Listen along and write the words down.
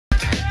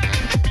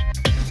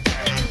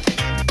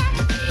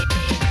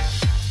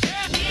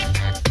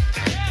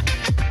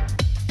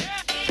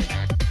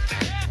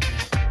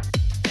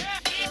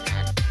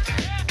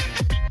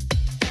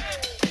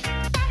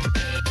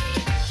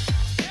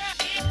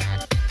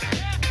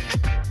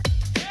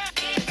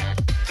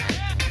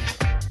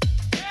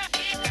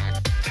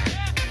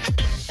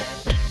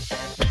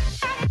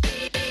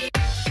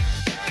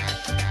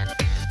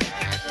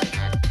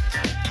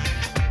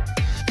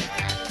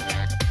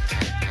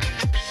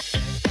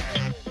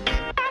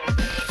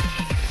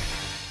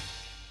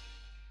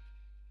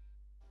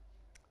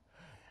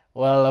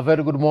Well, a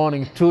very good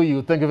morning to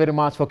you. Thank you very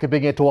much for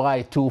keeping it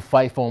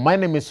Y254. My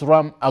name is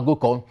Ram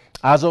Aguko.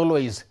 As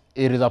always,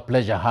 it is a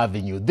pleasure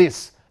having you.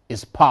 This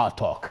is Power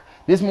Talk.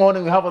 This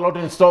morning, we have a lot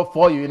in store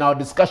for you in our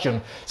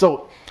discussion.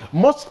 So,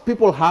 most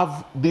people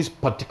have this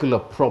particular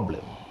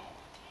problem.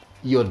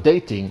 You're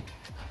dating,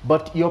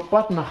 but your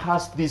partner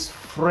has this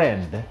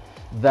friend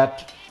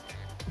that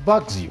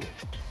bugs you.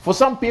 For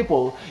some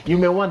people, you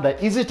may wonder,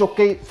 is it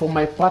okay for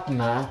my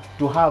partner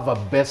to have a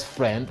best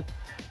friend?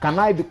 Can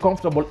I be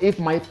comfortable if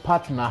my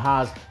partner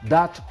has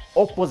that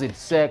opposite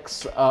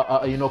sex,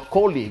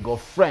 colleague or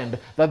friend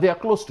that they are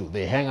close to?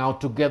 They hang out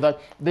together,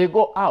 they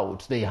go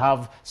out, they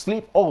have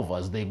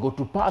sleepovers, they go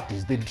to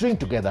parties, they drink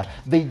together.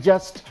 They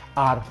just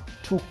are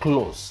too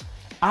close.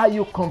 Are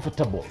you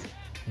comfortable?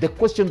 The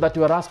question that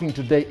you are asking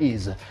today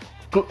is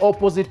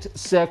opposite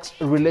sex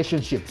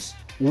relationships.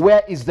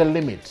 Where is the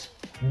limit?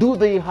 Do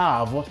they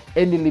have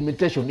any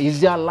limitation? Is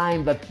there a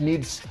line that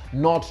needs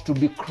not to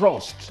be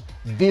crossed?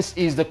 This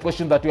is the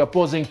question that we are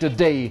posing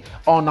today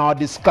on our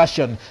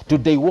discussion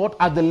today. What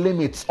are the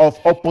limits of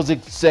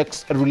opposite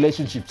sex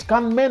relationships?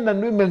 Can men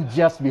and women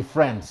just be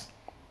friends?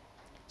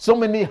 So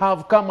many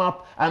have come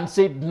up and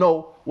said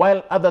no,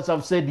 while others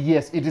have said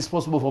yes, it is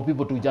possible for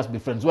people to just be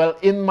friends. Well,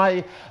 in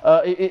my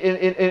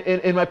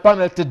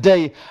panel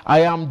today,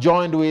 I am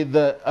joined with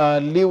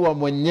Liwa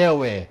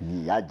Mwenyewe,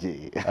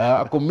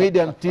 a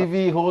comedian,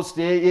 TV host.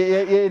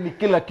 Ni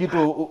kila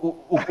kitu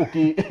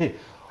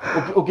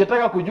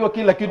ukitaka kujua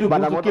kila kitu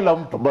kuhusu kila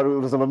mtu. But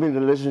unasema mimi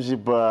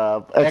relationship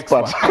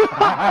expert.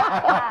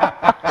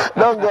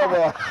 Don't go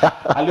there.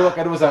 Aliwa,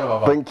 karibu sana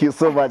baba. Thank you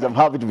so much. I'm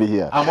happy to be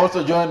here. I'm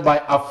also joined by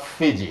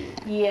Afiji.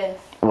 Yes.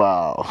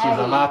 Wow. She's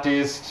an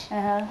artist.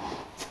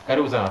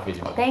 Karibu sana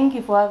Afiji. Thank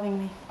you for having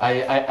me.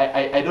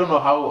 I don't know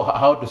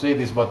how to say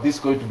this, but this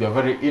is going to be a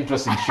very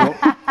interesting show.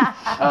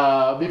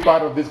 Be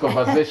part of this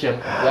conversation.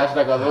 The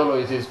hashtag, as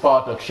always, is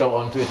Power Talk Show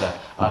on Twitter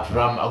at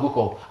Ram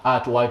Aguko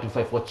at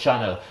Y254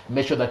 channel.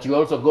 Make sure that you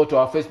also go to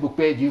our Facebook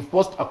page. You've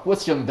posted a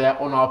question there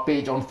on our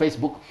page on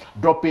Facebook.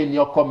 Drop in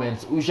your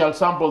comments. We shall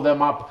sample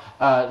them up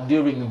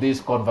during this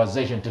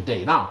conversation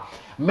today. Now,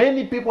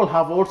 many people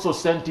have also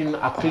sent in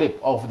a clip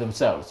of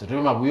themselves.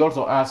 Remember, we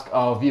also ask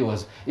our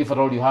viewers, if at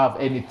all you have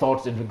any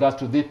thoughts in regards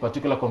to this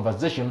particular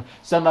conversation,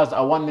 send us a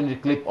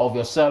 1-minute clip of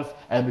yourself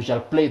and we shall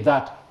play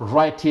that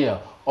right here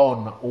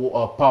on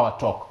Power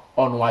Talk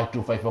on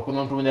Y254.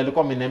 Kuna mtu mwenye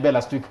alikuwa ameniambia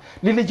last week,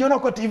 nilijiona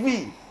kwa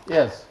TV.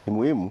 Yes.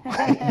 Muhimu.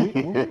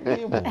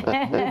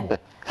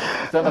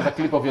 Send us a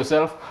clip of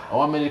yourself, a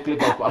 1-minute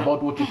clip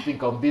about what you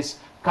think of this.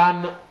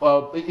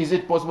 Is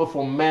it possible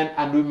for men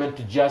and women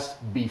to just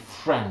be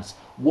friends?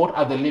 What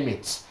are the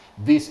limits?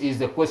 This is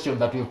the question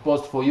that we've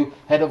posed for you.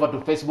 Head over to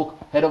Facebook,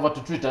 head over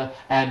to Twitter,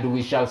 and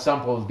we shall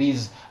sample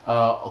these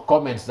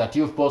comments that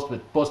you've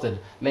posted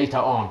later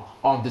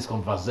on this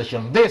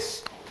conversation.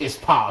 This is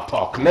Power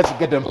Talk. Let's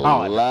get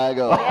empowered. Yes.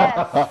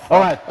 All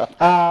right.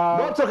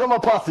 Don't talk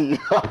about party.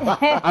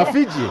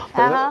 Afiji,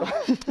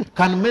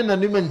 can men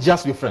and women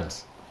just be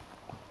friends?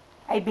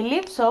 I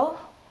believe so.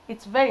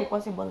 It's very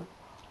possible.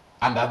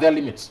 And are there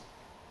limits?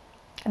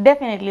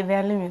 Definitely there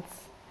are limits.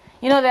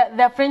 You know,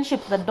 there are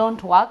friendships that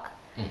don't work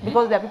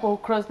because there are people who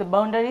cross the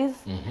boundaries.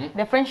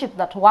 There are friendships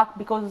that work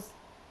because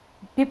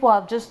people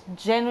are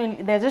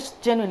they're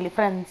just genuinely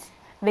friends.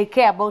 They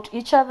care about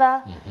each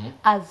other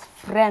as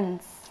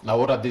friends. Now,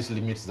 what are these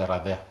limits that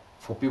are there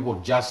for people who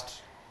are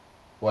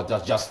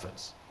just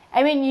friends?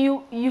 I mean,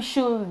 you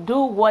should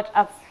do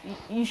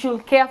you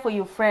should care for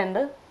your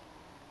friend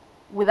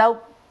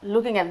without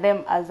looking at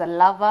them as a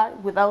lover,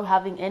 without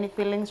having any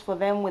feelings for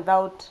them,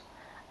 without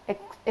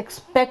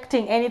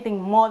expecting anything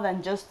more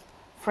than just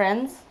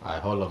friends. I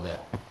hold on there.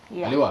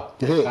 Yeah. Aliwa,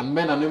 can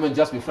men and women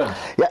just be friends?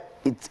 Yeah,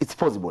 it's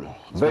possible.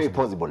 Very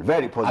possible.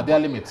 Very possible. Are there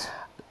limits?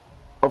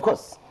 Of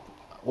course.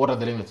 What are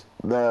the limits?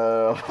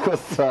 Of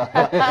course.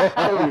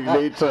 How we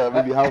relate,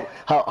 maybe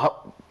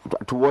how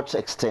to what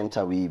extent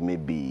are we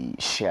maybe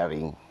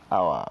sharing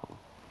our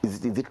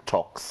is it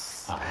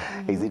talks?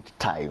 Is it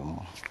time?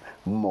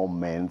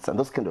 Moments and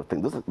those kind of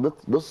things.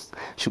 Those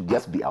should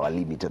just be our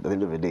limit at the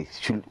end of the day.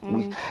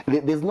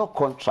 There's no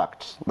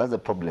contract. That's the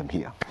problem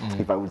here.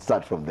 If I would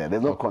start from there,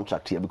 there's no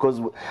contract here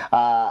because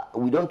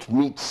we don't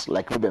meet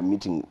like maybe I'm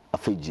meeting a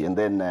Fiji and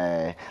then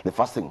the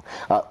first thing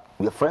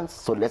we're friends,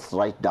 so let's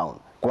write down.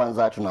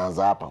 Kwanza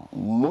tunaanza hapa.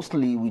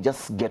 Mostly we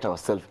just get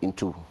ourselves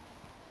into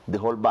the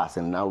whole bus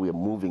and now we're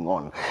moving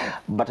on.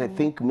 But I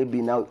think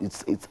maybe now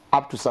it's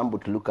up to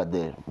somebody to look at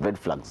the red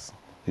flags.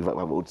 If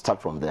I would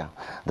start from there,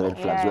 the red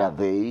flags, where are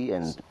they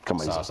and come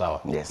on.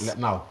 Sawa. Yes.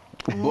 Now,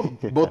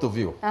 both of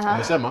you,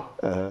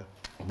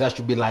 there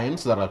should be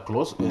lines that are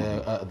close,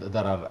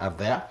 that are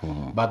there,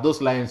 but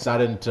those lines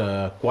aren't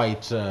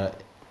quite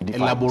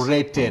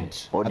elaborated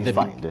or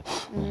defined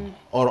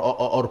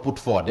or put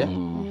forward.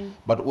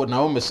 But what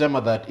Naomi said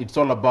that it's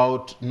all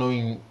about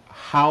knowing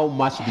how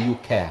much do you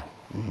care.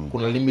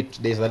 Kuna limit,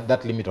 there's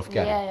that limit of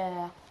care.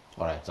 Yeah.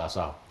 All right,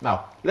 so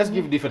now let's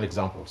give different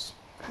examples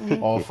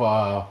of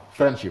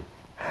friendship.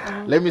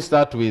 Let me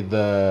start with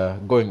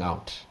going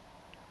out.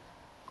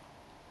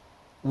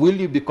 will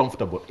you be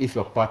comfortable if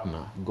your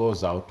partner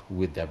goes out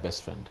with their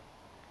best friend?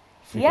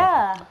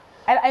 Yeah,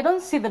 I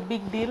don't see the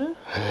big deal.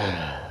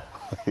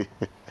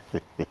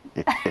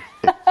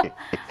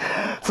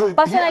 So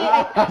Personally,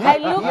 I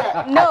look,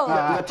 no.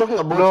 You're talking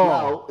about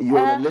now you're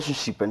in a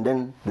relationship and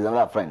then there's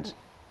another friend.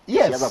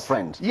 Yes. She has a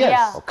friend. Yes.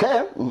 Yeah.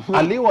 Okay.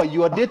 Aliwa,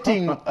 you are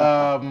dating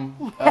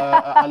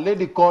a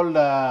lady called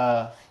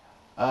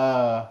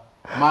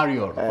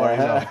Marion, for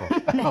example.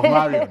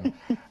 Marion.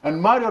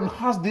 And Marion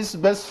has this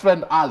best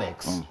friend,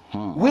 Alex.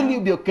 Will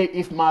you be okay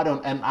if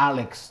Marion and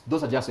Alex,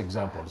 those are just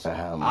examples,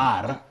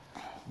 are,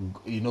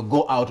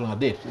 go out on a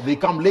date? They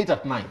come late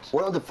at night.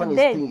 One of the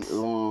funniest things,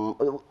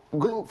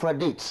 going for a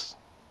date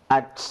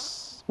at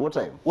what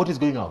time? What is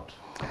going out?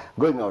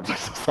 Going out.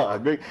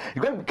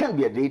 It can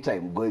be a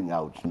daytime going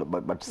out,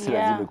 but still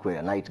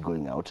a night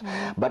going out.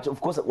 But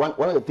of course, one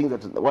of the things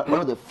that one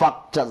of the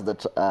factors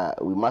that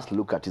we must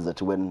look at is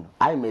that when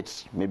I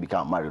met maybe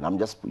Marion, I'm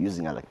just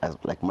using her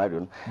like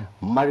Marion.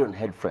 Marion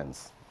had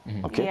friends.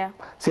 Okay. Yeah.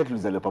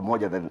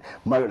 Then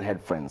Marion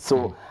had friends.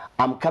 So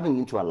I'm coming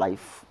into her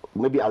life.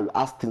 Maybe I'll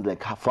ask things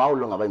like, for how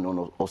long have I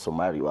known also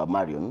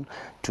Marion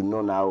to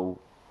know now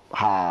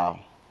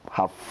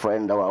her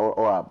friend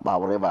or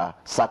whatever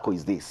circle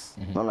is this.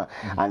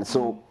 And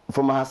so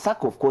from her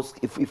circle, of course,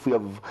 if we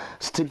have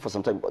stayed for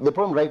some time, the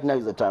problem right now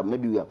is that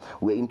maybe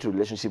we're into a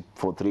relationship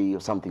for 3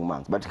 or something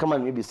months, but come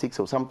on, maybe 6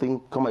 or something,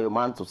 come on, your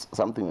months or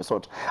something of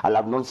sort, I'll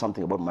have known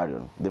something about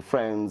Marion, the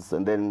friends,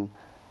 and then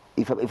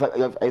if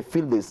I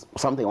feel there's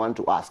something I want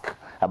to ask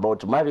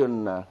about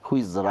Marion, who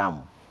is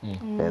Ram,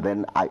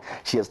 then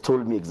she has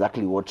told me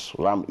exactly what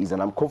Ram is,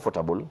 and I'm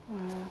comfortable.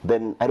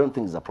 Then I don't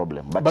think it's a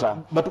problem. But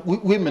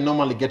women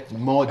normally get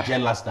more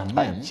jealous than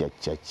men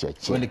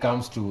when it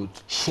comes to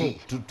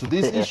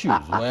these issues.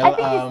 Well, I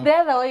think it's the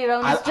other way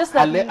around. It's just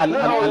that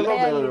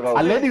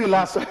a lady will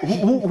ask,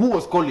 who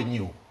was calling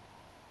you?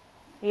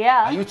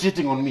 Yeah. Are you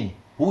cheating on me?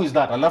 Who is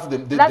that? I love the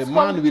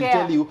man will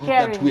tell you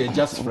that we are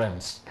just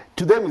friends.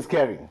 To them, it's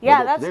caring.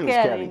 Yeah, that's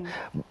caring.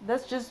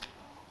 That's just.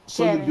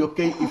 So you'll be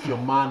okay if your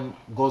man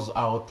goes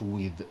out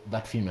with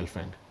that female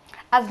friend?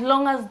 As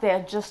long as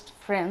they're just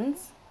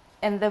friends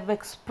and they've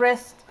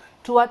expressed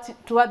towards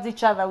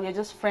each other, we are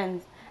just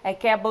friends. I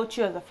care about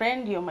you as a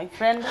friend, you're my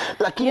friend.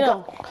 As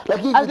long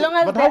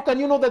as but how can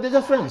you know that they're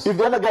just friends? If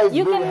the other guy is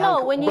you can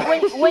know when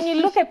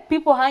you look at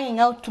people hanging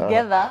out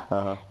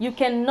together, you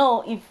can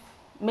know if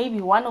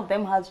maybe one of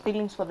them has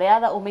feelings for the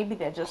other, or maybe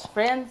they're just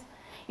friends.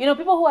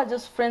 People who are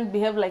just friends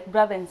behave like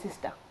brother and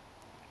sister.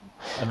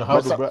 And how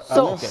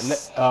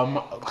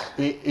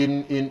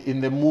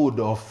in the mood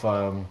of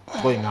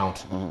going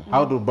out,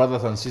 how do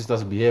brothers and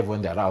sisters behave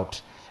when they're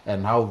out?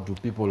 And how do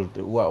people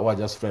who are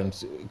just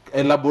friends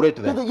elaborate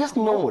that? They're just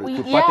normal.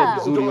 If I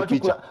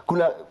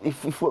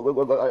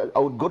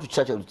would go to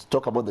church, I would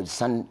talk about the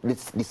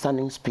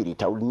discerning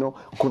spirit. I would know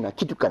kuna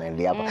kitu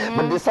kanaendelea hapa.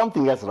 But there's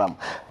something else, Ram.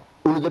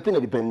 Unajapenda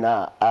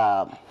dependa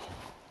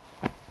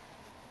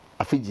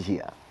Afiji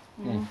here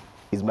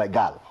is my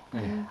girl.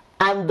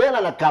 And then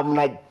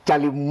anakamna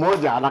chali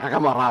mmoja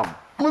anakakama Ram.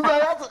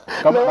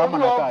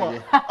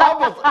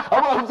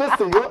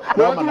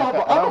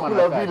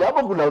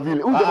 Hapa kuna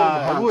vile.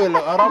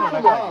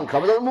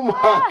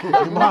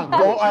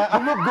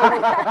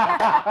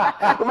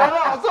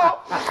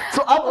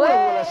 So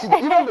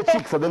even the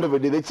chicks at the end of the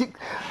day, the chick,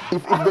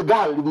 if the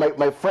girl,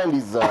 my friend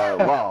is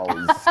wow,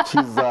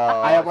 she's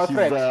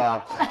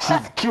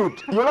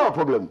cute, you have a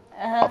problem.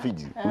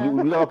 Afiji, you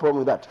have a problem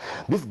with that.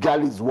 This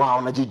girl is wow,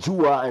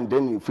 najijua, and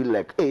then you feel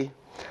like, hey.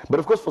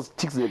 But of course, for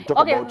chicks, they talk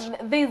about. Okay,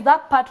 there's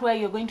that part where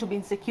you're going to be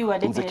insecure,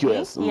 definitely. Insecure,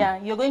 yes. Yeah,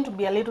 you're going to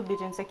be a little bit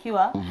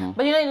insecure.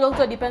 But it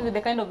also depends on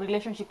the kind of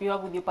relationship you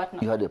have with your partner.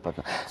 You had a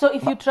partner. So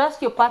if you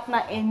trust your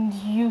partner and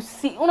you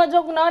see,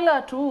 unajua kuna wale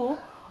watu,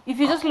 if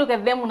you just look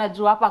at them,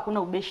 unajua hapa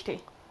hakuna ubeshte.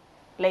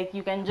 Like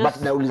you can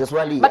just.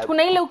 But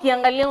kuna ile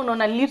ukiangalia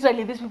unaona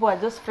literally these people are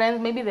just friends.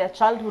 Maybe they're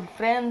childhood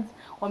friends.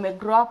 Wame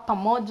grow up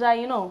pamoja,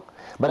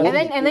 But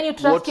and then you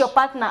trust your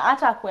partner.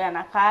 Hata kwa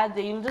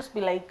anakaje, you'll just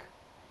be like.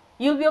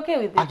 You'll be okay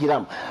with it.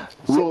 Akiram,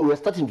 so we're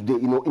starting today,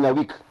 in a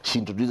week, she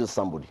introduces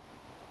somebody.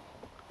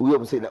 We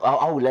have said,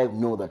 how will I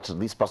know that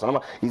this person,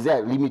 is there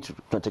a limit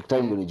to take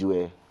time when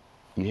you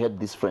had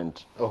this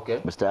friend? Okay.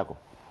 Mr. Yako?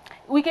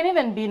 We can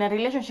even be in a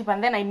relationship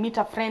and then I meet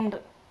a friend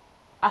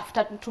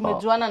after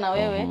tumejuana na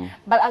wewe.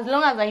 But as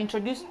long as I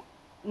introduce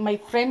my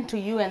friend to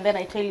you and then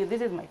I tell you,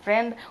 this is my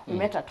friend, we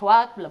met at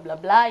work, blah, blah,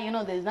 blah,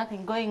 there's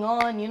nothing going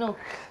on,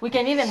 We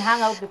can even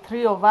hang out, the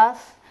three of us.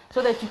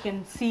 So that you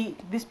can see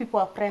these people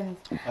are friends.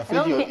 I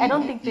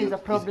don't think there's a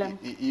problem.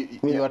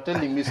 You are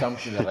telling me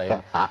something that I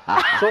am.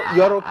 So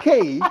you're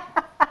okay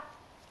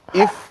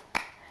if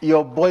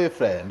your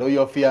boyfriend or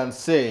your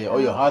fiancé or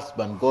your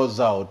husband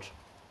goes out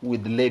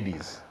with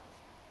ladies?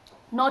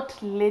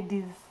 Not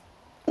ladies.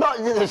 No,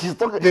 she's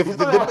talking.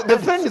 The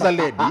friend is a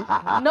lady.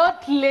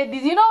 Not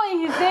ladies. When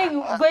he's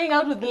saying going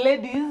out with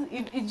ladies,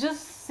 it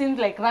just seems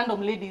like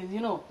random ladies,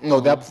 No,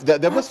 they're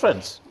best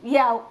friends.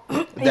 Yeah.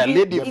 They're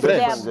lady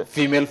friends,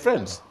 female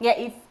friends.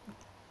 Yeah,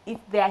 if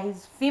they are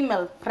his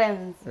female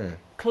friends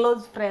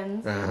close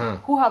friends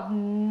who have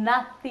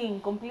nothing,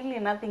 completely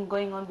nothing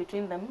going on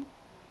between them,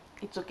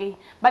 it's okay.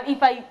 But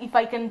if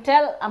I can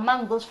tell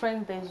among those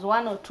friends there's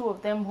one or two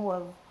of them who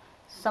have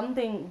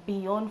something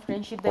beyond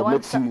friendship, they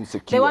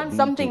want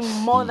something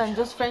more than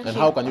just friendship. And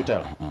how can you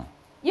tell?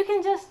 You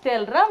can just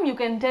tell. Ram, you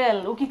can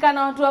tell.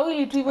 Ukikana watu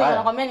wawili tu hivyo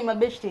wanakwambia ni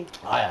mabeshte.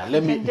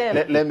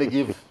 Let me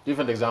give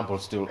different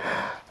examples still.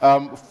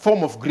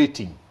 Form of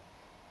greeting.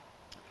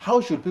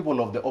 How should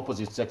people of the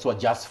opposite sex who are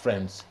just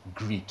friends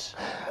greet?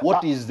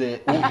 What is the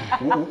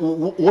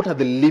what are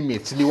the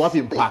limits? Ni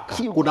wapi mpaka?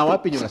 Kuna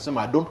wapi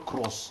unasema don't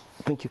cross?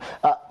 Thank you.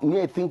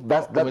 Me, I think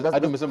that's I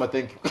don't say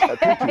thank you.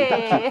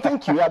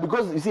 Thank you. Yeah,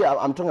 because you see,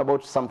 I'm talking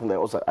about something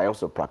that I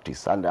also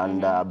practice,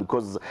 and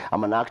because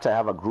I'm an actor, I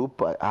have a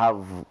group.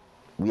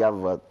 We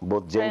have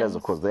both genders,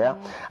 of course, there.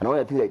 And one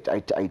of the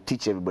things I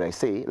teach everybody, I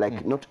say,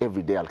 like, not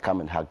every day I'll come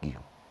and hug you.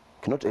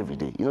 Not every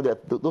day. You know, there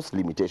are those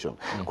limitations.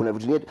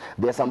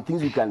 There are some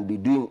things you can be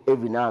doing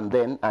every now and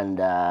then, and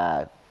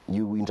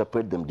you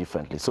interpret them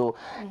differently. So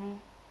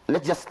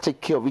let's just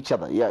take care of each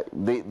other. Yeah,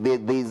 there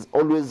is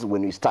always,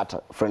 when we start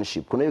a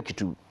friendship, kuna hiyo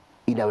kitu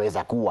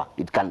inaweza kuwa,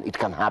 it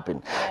can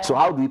happen. Yeah. So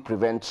how do we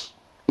prevent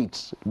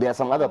it? There are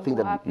some other things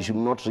that you should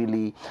not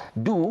really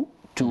do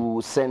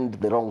to send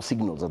the wrong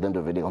signals at the end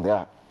of the day.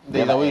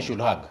 There's a way you should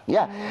hug.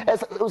 Yeah.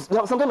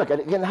 Sometimes I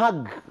can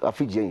hug a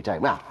Fiji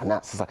anytime.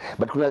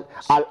 But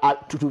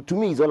to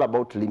me, it's all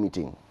about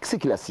limiting. Si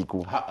kila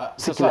siku.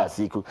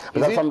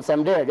 But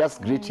someday I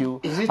just greet you.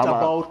 Is it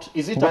about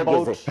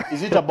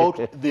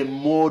the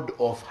mode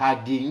of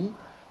hugging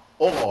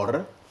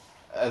or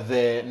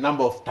the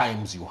number of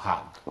times you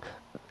hug?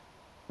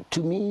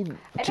 To me,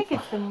 I think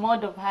it's the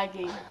mode of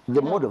hugging.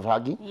 The mode of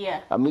hugging? Yeah.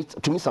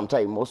 To me,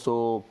 sometimes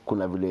also,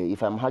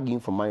 if I'm hugging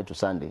from Monday to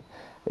Sunday,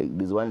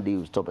 there's one day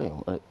you stop,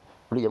 ule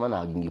jamaa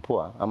hugging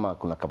poa, ama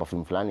kuna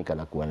kapafim fulani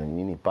kana kuwa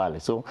nini pale.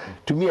 So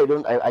to me,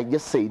 I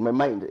just say in my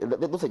mind,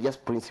 those are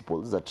just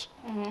principles that,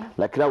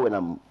 like now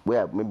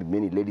where maybe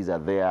many ladies are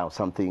there or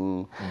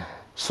something.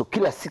 So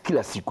kila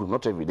siku,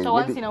 not every day. So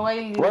once in a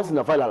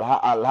while,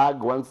 I'll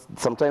hug once.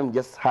 Sometimes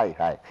just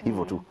hi,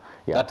 hivyo tu.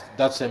 Yeah.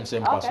 That same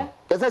person.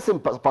 It's that same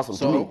person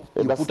so to me.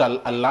 You put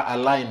a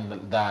line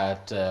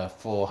that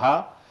for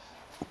her,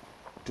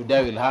 today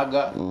I will hug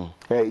her.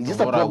 It's just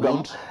a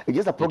program. It's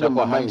just a program.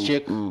 A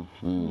handshake.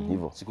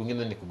 Siku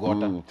ngine ni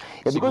kugota.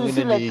 Because you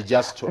see, like,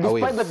 just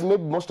despite that,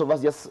 maybe most of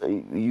us just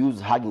use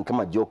hugging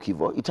kama joke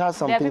hivyo. It has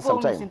something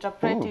sometimes. There are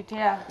people who misinterpret it.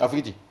 Yeah.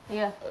 Afiki.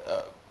 Yeah.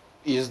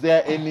 Is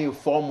there any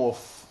form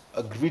of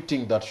a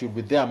greeting that should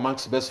be there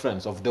amongst best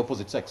friends of the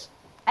opposite sex?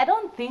 I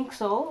don't think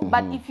so,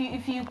 but if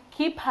you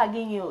keep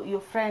hugging your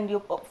friend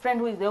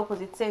who is the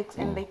opposite sex,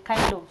 and they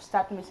kind of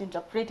start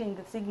misinterpreting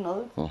the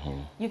signals,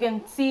 you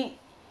can see,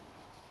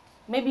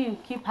 maybe you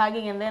keep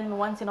hugging and then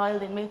once in a while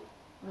they make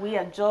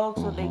weird jokes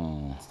or they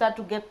start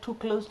to get too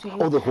close to you.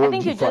 Or they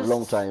hold you for a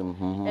long time.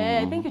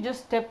 I think you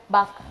just step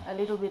back a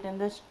little bit and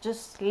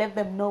just let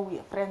them know we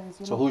are friends.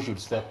 So who should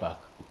step back?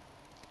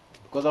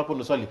 Because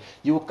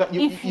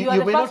if you are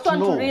the first one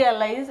to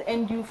realize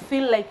and you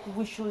feel like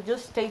we should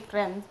just stay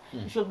friends,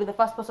 you should be the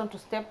first person to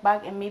step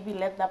back and maybe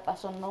let that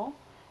person know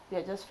we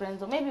are just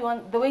friends. Or maybe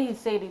the way he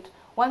said it,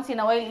 once in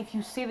a while, if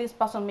you see this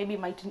person maybe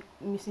might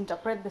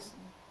misinterpret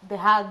the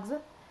hugs,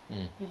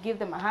 you give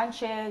them a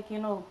handshake,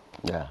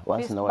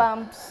 once in a while.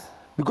 Bumps.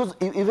 Because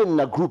even in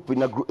a group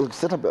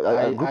setup,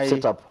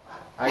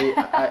 I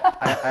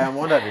am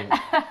wondering.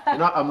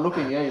 I'm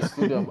looking here in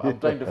studio. I'm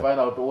trying to find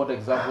out what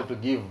example to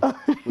give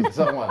with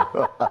someone.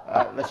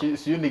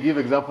 She only give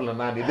example on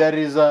Nani. There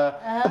is a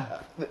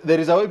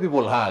way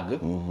people hug.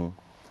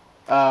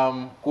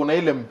 Kuna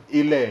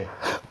ile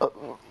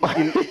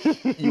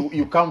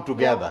you come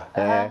together.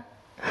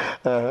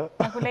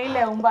 Kuna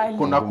ile umbali.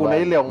 Kuna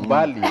ile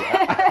umbali.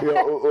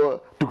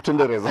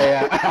 Tukutendereza.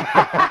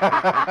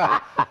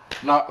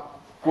 Na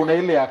kuna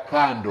ile ya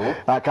kando.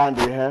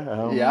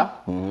 Yeah.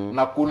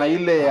 Na kuna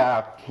ile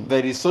ya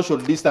there is social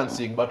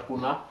distancing, but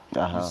kuna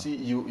you see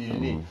you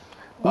need.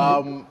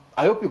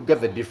 I hope you get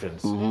the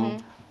difference.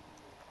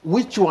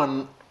 Which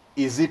one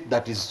is it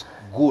that is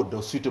good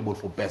or suitable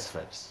for best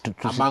friends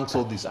amongst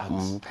all these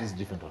acts, these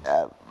different ones?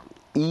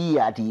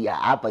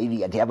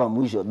 Hapa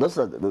mwisho, those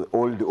are the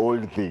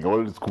old thing,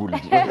 old school.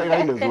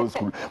 Old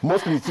school.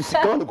 Mostly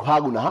kama ni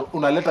kuhag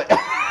unaleta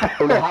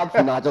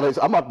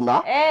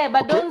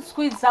but don't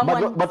squeeze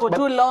someone for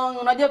too long.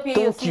 Unajua pia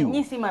hiyo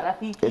si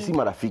marafiki. Si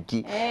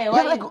marafiki.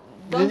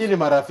 Nyinyi ni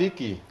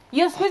marafiki.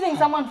 You're squeezing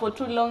someone for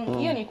too long,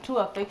 hiyo ni too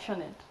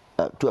affectionate.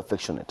 Too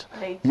affectionate.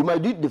 You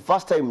might do it the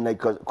first time like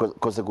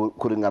cause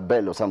kuring a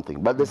bell or something,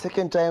 but the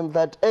second time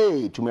that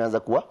tumeanza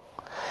kuwa.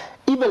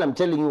 Even I'm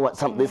telling you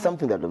there's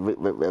something that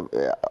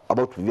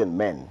about even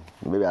men,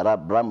 maybe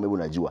Ram maybe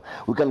unajua.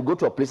 We can go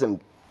to a place and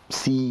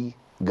see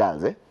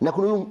girls, na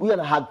kuna huyu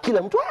ana hug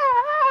kila mtu,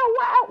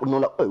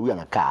 unaona huyu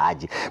anakaa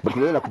aje, but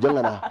kuna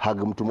kujanga na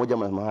hug mtu mmoja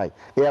mama hai,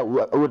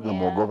 huyu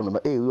tunamwogopa na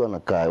huyu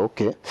anakaa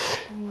okay,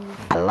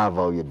 I love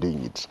how you're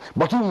doing it,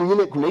 but huyu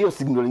mwingine kuna hiyo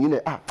signal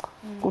nyingine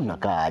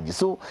unakaa aje.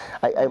 So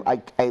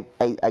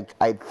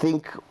I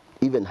think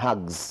even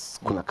hugs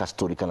kuna ka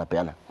story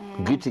kanapeana.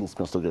 Greetings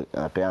kuna story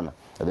kanapeana.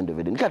 At the end of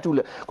the day. Nika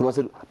tu kuna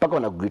wase paka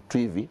wana greet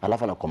hivi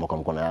alafu anakoma kwa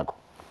mkono yako.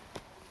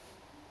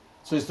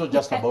 So it's not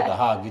just about a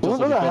hug. It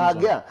also No, depends hug,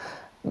 on... yeah.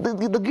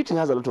 The greeting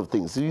has a lot of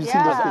things. So you see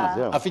those things,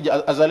 yeah.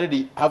 Afija, as a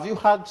lady, have you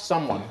had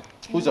someone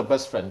who's your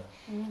best friend,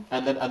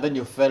 and then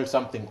you felt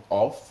something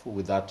off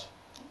with that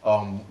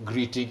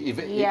greeting,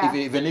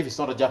 even if it's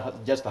not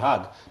just a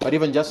hug, but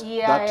even just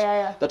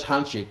that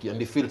handshake, and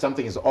you feel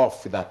something is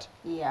off with that?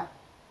 Yeah,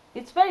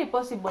 it's very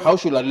possible. How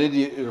should a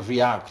lady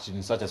react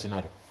in such a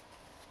scenario?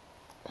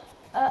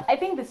 I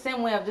think the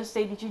same way I've just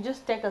said it. You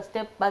just take a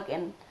step back,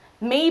 and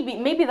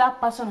maybe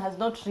that person has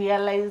not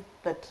realized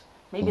that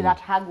maybe that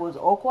hug was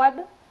awkward.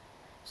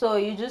 So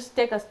you just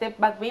take a step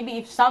back. Maybe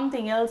if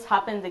something else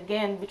happens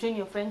again between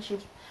your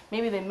friendships,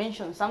 maybe they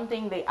mention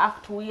something, they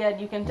act weird,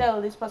 you can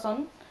tell this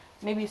person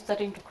maybe is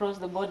starting to cross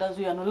the borders.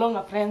 We are no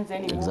longer friends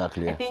anymore.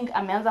 Exactly. I think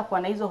ameanza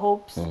kuwa na hizo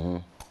hopes.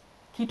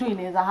 Kitu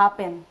inaweza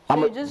happen.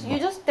 So you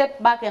just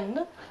step back and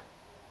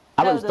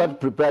I'm going to start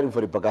preparing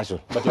for repercussion.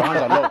 But your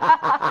hands are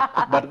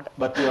locked.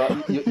 but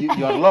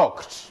you are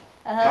locked.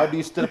 How do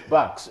you step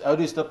back? How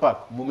do you step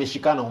back?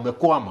 Mumeshikana,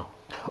 umekwama.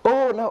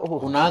 Oh no.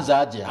 Unaanza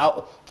aje?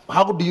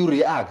 How do you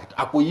react?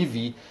 Ako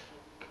hivi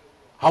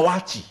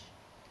hawachi.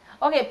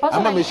 Okay,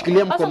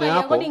 personally,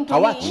 according to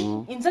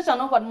me, in such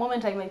an awkward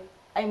moment,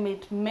 I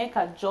might make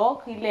a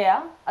joke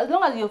ile. As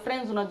long as your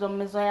friends unajua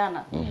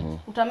mmezoeana,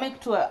 uta make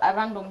to a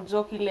random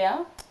joke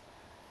ile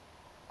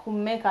to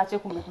make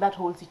that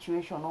whole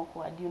situation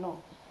awkward, you know.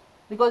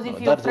 Because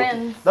if your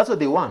friends... That's what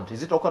they want.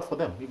 Is it awkward for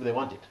them if they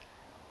want it?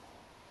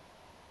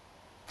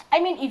 I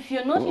mean, if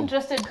you're not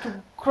interested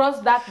to cross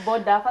that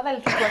border,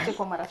 afadhali tukuache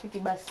kwa marafiki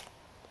basi.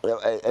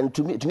 And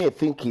to me, I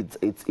think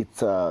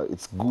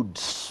it's good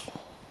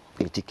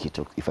etiquette,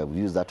 if I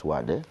use that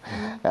word.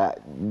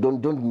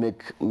 Don't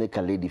make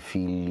a lady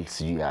feel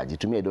sijui.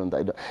 To me, I don't.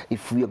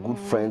 If we are good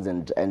friends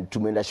and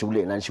tumeenda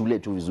shule na shule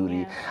tu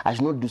vizuri, I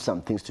should not do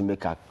some things to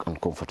make her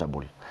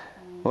uncomfortable.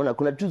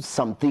 Kuna do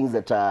some things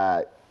that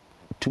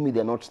to me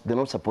they're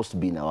not supposed to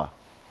be in our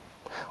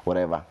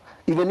whatever.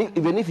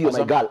 Even if you're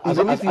my girl,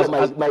 even if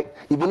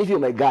you're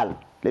my girl,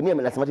 let me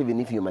nasema even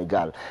if you're my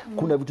girl,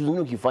 kuna vitu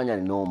zingine ukifanya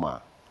ni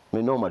normal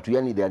tu,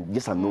 yani they are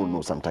just a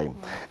no sometimes.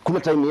 Kuna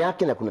time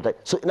yake na kuna time.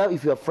 So now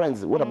if you are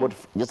friends, what about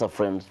just a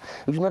friend?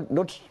 You should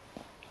not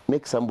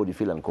make somebody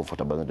feel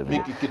uncomfortable.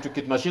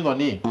 Kitu mashindwa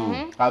ni,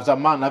 as a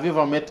man, have you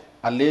ever met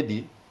a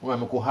lady who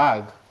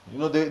amekuhug? You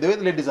know, the way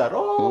the ladies are,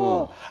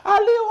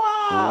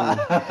 Aliwa!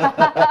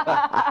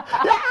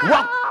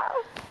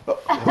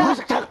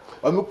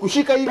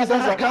 Wamekushika hivi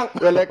sasa.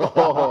 You're like,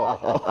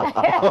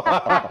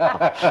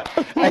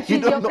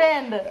 She's your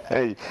friend.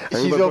 Hey,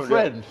 she's your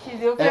friend.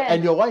 She's your friend.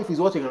 And your wife is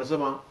watching and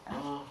anasema,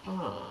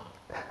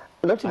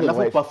 not even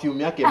wife.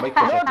 Perfume yake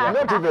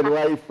not even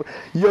wife.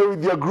 You're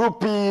with your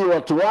groupie,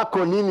 watu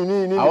wako nini.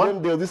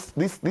 Then there's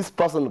this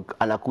person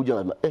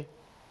anakuja na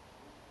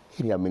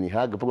hili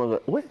amenihaga pamoja.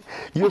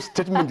 Your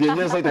statement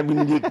yenyewe sasa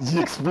itabidi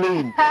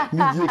explain.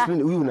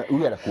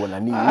 Huyu anakuwa na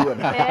nini?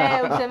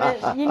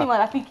 Useme nyinyi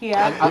marafiki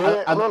ya.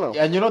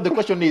 And you know the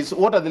question is,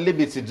 what are the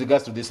limits in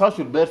regards to this? How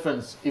should best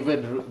friends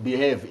even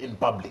behave in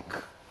public?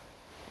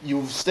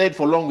 You've stayed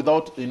for long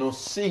without,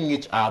 seeing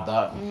each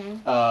other.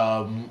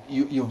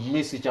 You've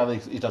missed each other.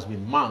 It has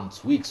been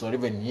months, weeks, or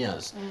even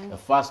years. The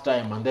first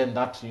time, and then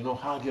that,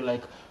 hug, you're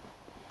like,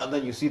 and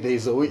then you see there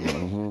is a way.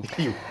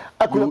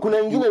 Kuna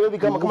ingine maybe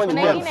kama ni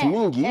months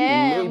mingi,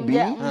 maybe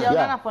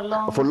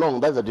for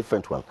long. That's a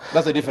different one.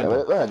 That's a different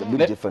one. That's a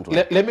big different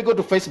one. Let me go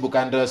to Facebook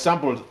and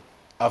sample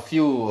a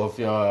few of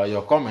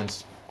your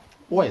comments.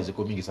 Why is it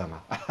mingi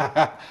sana?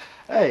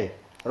 Hey,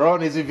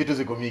 Ron, hizi vitu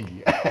ziko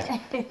mingi.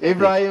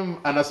 Ibrahim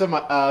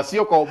anasema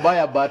sio kwa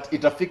ubaya, but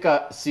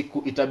itafika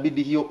siku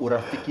itabidi hiyo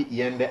urafiki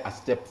iende a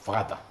step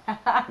further.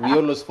 We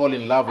always fall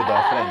in love with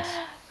our friends.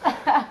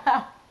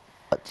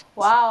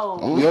 Wow.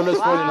 We always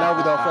fall in love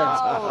with our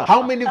friends.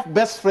 How many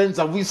best friends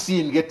have we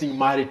seen getting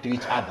married to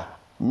each other?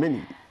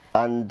 Many.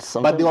 And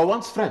but they were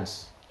once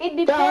friends. It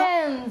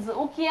depends.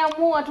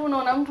 Ukiamua tu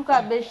unaona mtu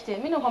ka beshte.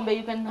 Mimi nakwambia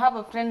you can have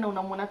a friend na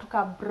unamwona tu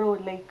ka bro,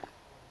 like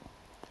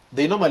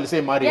they normally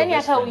say marry your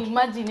best friend.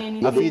 Imagine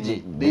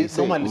anything. They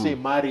normally say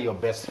marry your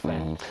best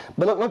friend.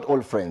 But not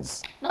all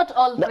friends. Not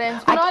all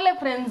friends. Kuna wale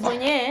friends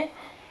wenye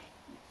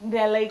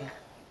they're like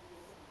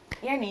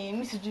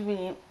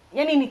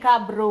yani ni ka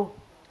bro.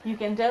 You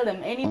can tell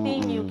them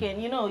anything, you can,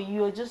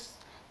 you're just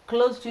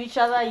close to each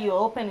other, you're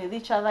open with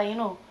each other,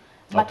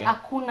 But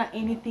hakuna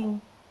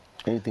anything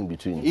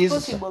between. Is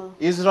possible.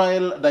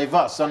 Israel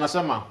Diverse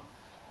anasema,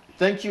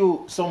 thank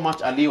you so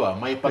much, Aliwa.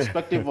 My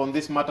perspective on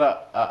this matter,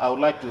 I would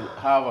like to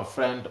have a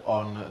friend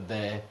of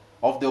the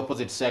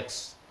opposite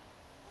sex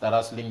that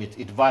has limits.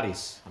 It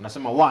varies.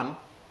 Anasema, one,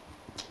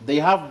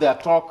 they have their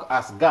talk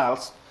as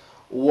girls,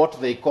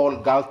 what they call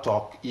girl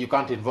talk. You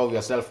can't involve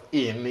yourself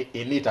in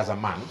it as a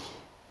man.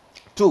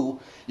 Two,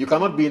 you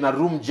cannot be in a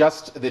room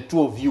just the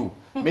two of you.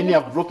 Many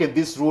have broken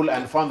this rule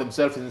and found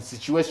themselves in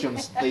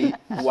situations they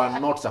were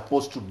not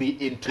supposed to be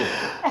into.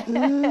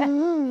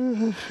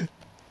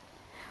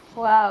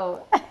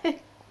 Wow.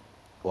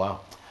 Wow.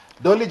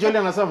 Dolly Jolly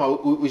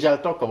anasema, we shall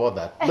talk about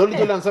that. Dolly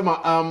Jolly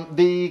anasema,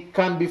 they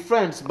can be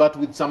friends, but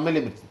with some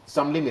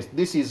limits.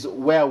 This is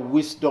where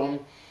wisdom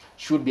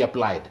should be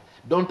applied.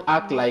 Don't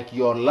act like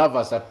your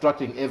lovers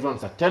attracting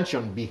everyone's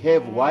attention.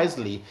 Behave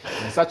wisely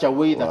in such a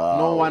way that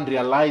no one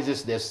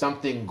realizes there's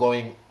something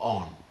going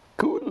on.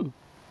 Cool.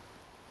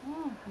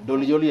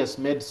 Dolly Jolly has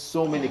made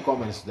so many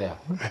comments there.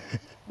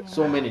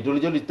 So many. Dolly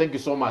Jolly, thank you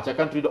so much. I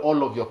can't read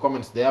all of your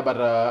comments there, but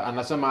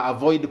anasema,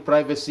 avoid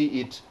privacy.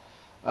 It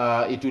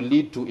will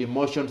lead to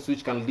emotions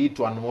which can lead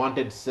to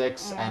unwanted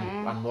sex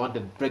and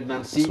unwanted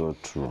pregnancy. So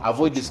true.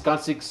 Avoid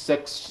discussing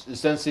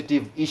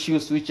sex-sensitive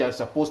issues which are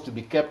supposed to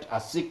be kept a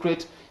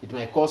secret. It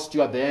may cost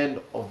you at the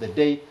end of the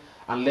day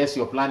unless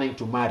you're planning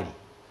to marry.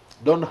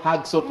 Don't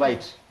hug so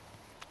tight.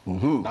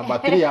 Number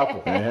 3,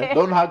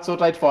 don't hug so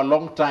tight for a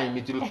long time.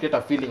 It will create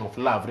a feeling of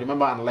love.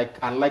 Remember,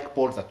 unlike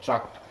poles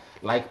attract,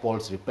 like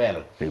poles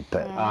repel.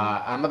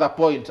 Another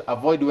point,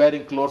 avoid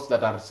wearing clothes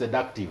that are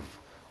seductive,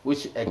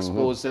 which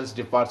expose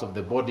sensitive parts of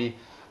the body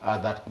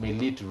that may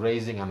lead to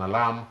raising an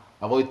alarm.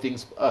 Avoid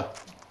things,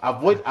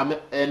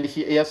 and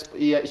she has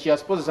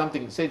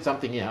said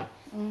something here,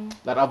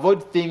 that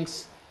avoid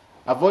things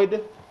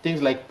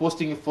like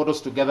posting photos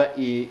together.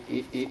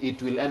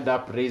 It will end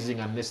up raising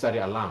unnecessary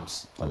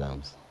alarms.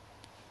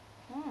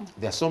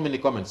 There are so many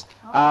comments.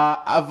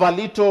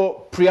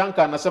 Avalito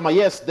Priyanka anasema,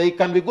 yes, they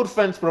can be good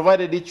friends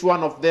provided each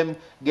one of them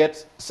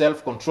gets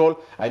self-control.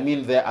 I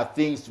mean, there are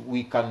things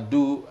we can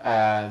do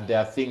and there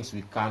are things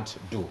we can't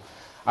do.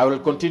 I will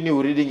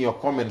continue reading your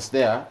comments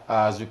there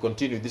as we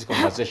continue this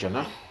conversation.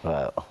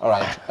 All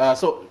right.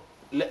 So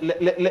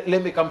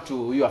let me come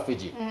to you,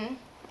 Fiji.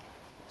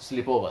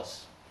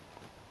 Sleepovers.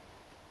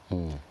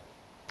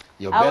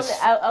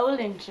 I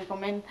wouldn't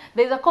recommend.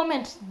 There's a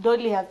comment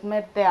Dolly has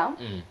made there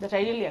that I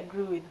really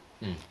agree with.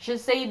 She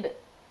said,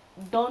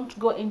 don't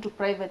go into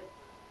private,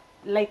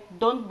 like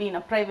don't be in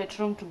a private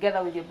room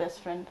together with your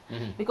best friend,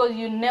 because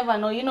you never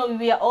know. You know,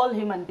 we are all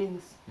human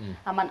beings.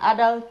 I'm an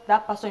adult,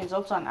 that person is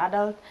also an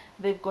adult.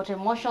 They've got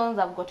emotions,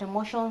 I've got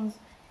emotions.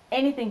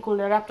 Anything could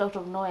erupt out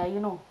of nowhere,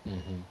 you know.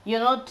 You're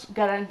not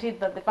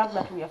guaranteed that the fact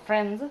that we are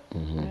friends,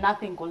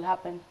 nothing could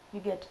happen, you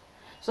get.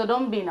 So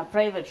don't be in a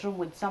private room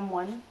with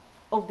someone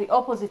of the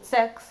opposite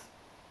sex,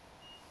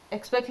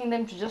 expecting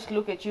them to just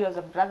look at you as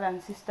a brother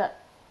and sister,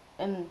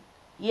 and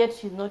yet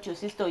she's not your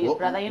sister or your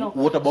brother, you know.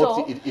 What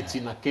about it's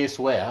in a case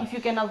where, if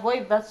you can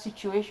avoid that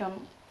situation,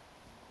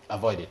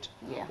 avoid it?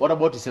 Yeah. What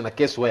about it's in a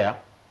case where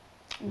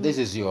this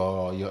is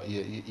your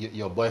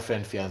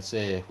boyfriend,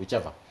 fiance,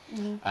 whichever,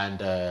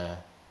 and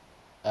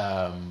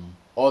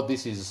all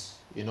this is,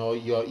 you know,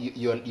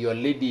 your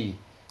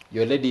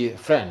lady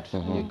friend,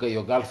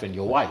 your girlfriend,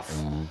 your wife,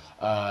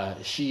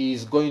 she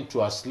is going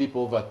to a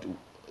sleepover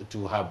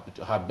to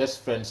her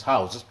best friend's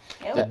house.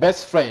 The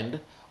best friend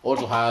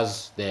also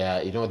has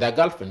their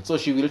girlfriend, so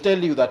she will tell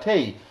you that,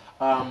 hey,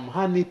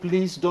 honey,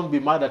 please don't be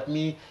mad at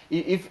me.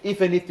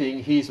 If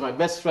anything, he is my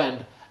best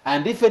friend,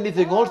 and if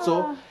anything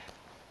also,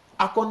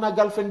 akona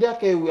girlfriend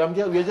yake, we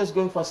are just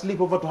going for a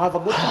sleepover to have a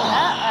good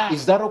time.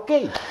 Is that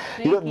okay?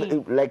 You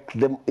know, like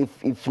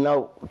if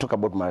now talk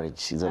about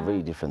marriage, is a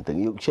very different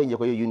thing. You change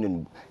your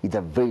union, it's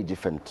a very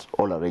different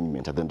all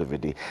arrangement at the end of the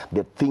day.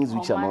 The things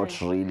which are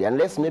not really,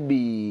 unless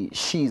maybe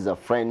she is a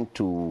friend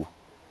to,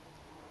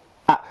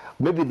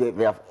 maybe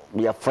they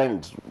are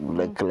friends,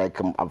 like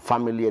a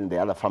family and the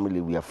other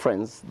family, we are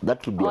friends.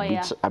 That would be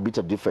a bit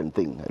a different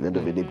thing at the end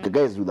of the day. Because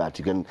guys do that.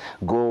 You can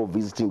go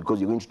visiting because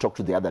you're going to talk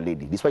to the other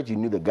lady. Despite you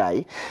knew the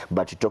guy,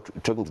 but you're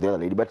talking to the other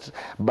lady.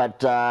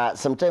 But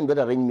sometimes that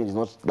arrangement is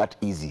not that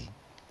easy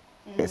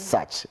as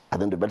such at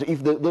the end of the day.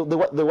 But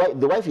if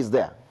the wife is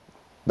there,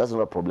 that's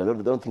not a problem. I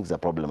don't think it's a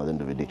problem at the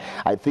end of the day.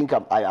 I think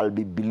I'll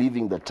be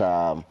believing that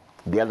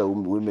the other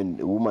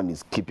woman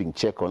is keeping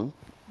check on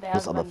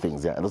those other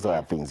things,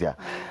 other things,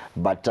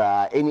 But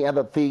any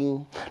other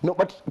thing, no.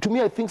 But to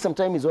me, I think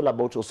sometimes it's all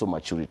about also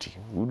maturity.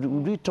 Would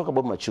we talk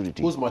about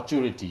maturity? Whose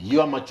maturity?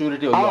 Your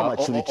maturity, or your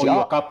maturity, or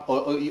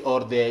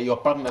your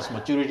partner's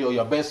maturity, or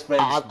your best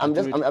friend's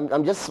maturity?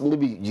 I'm just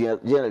maybe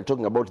generally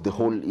talking about the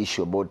whole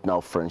issue about now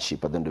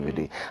friendship at the end of the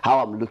day. How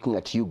I'm looking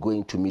at you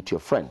going to meet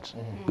your friend,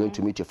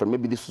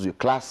 Maybe this was your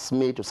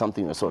classmate or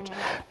something of sort.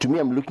 To me,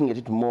 I'm looking at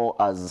it more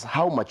as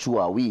how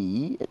mature are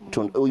we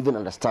to even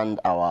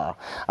understand our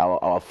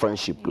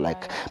friendship,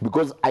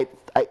 because I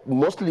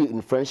mostly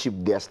in friendship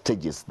there are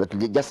stages that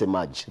just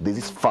emerge. There's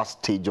this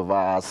first stage of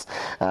us,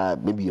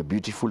 maybe you're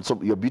beautiful, so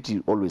your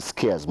beauty always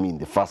scares me in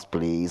the first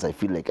place. I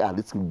feel like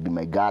this will be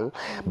my girl,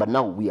 but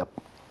now we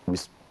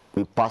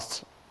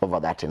passed over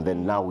that, and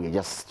then now we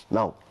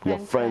are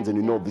friends, and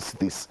you know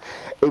this.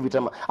 Every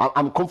time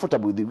I'm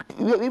comfortable with you.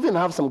 You even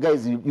have some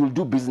guys you'll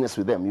do business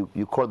with them.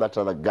 You call that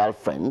other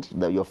girlfriend,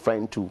 your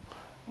friend to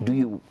do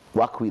you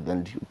work with,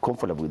 and you're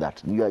comfortable with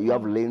that. You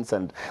have lanes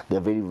and they're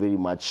very, very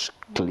much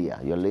clear.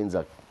 Your lanes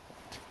are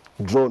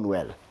drawn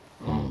well.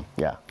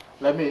 Yeah.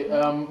 Let me,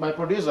 my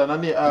producer,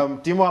 Nani,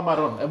 Timo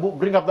Amaron,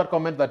 bring up that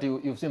comment that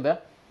you've seen there.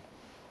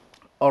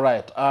 All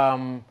right.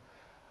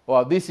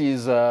 Well, this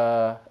is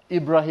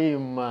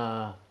Ibrahim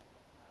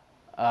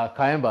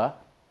Kaemba.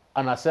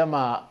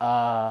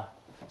 anasema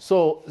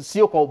so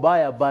sio kwa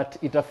ubaya,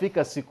 but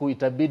itafika siku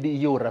itabidi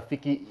hiyo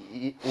urafiki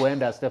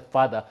uende a step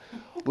further.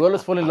 We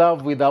always fall in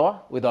love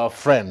with our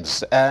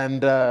friends,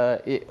 and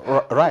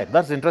right,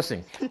 that's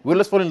interesting. We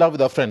always fall in love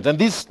with our friends, and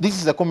this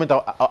is a comment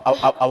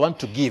I want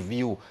to give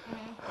you.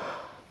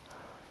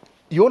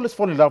 You always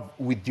fall in love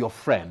with your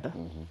friend.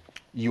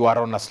 You are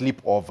on a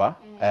sleepover,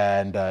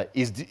 and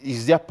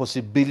is there a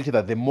possibility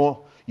that the more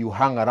you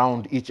hang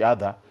around each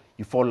other,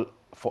 you fall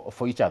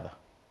for each other?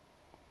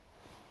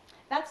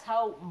 That's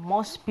how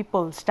most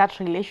people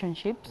start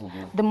relationships.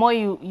 The more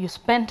you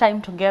spend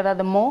time together,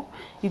 the more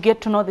you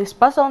get to know this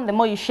person, the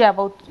more you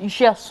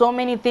share so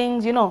many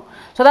things, you know.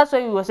 So that's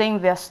why we were saying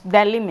there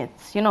are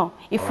limits, you know.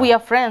 If we are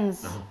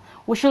friends,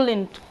 we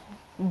shouldn't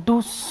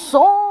do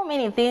so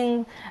many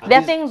things. There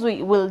are things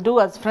we will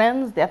do as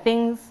friends. There are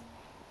things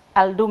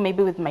I'll do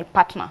maybe with my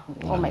partner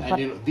or my partner.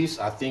 You know, these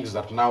are things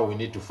that now we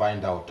need to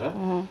find out.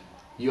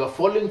 You are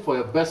falling for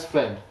your best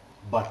friend,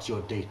 but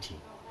you're dating.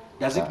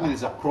 Does it mean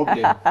there's a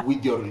problem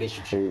with your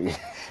relationship?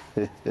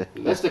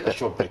 Let's take a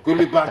short break. We'll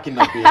be back in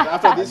a bit.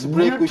 After this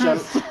break, we shall...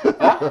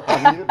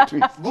 A new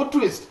twist. Good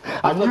twist.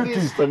 A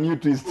new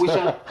twist. We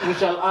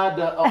shall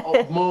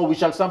add more. We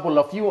shall sample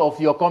a few of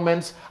your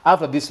comments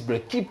after this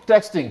break. Keep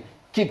texting,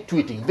 keep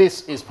tweeting.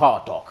 This is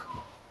Power Talk.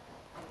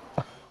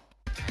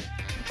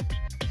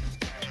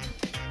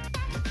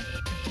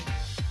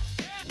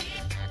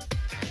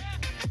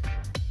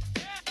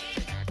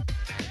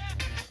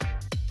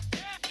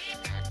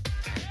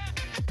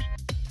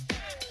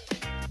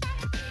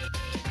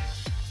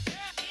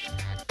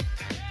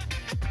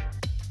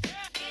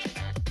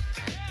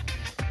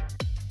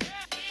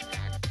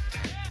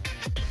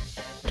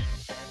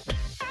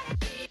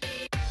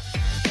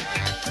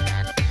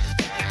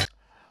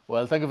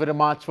 Well, thank you very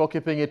much for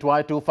keeping it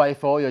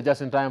Y254. You're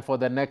just in time for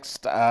the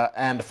next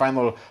and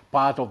final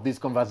part of this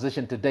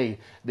conversation today.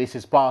 This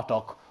is Power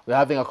Talk. We're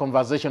having a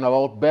conversation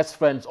about best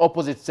friends,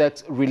 opposite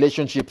sex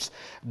relationships.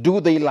 Do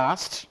they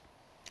last?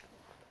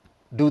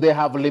 Do they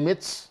have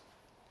limits?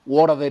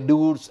 What are the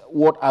do's?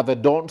 What are the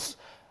don'ts?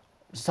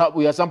 So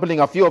we are sampling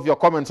a few of your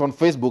comments on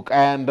Facebook,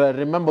 and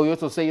remember, we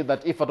also say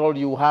that if at all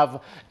you have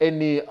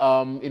any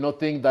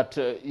thing that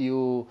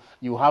you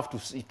have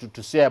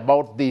to say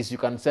about this, you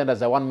can send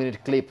us a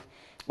 1-minute clip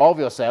of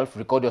yourself,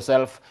 record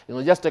yourself,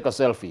 just take a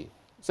selfie,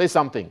 say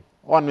something,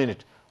 1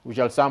 minute. We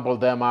shall sample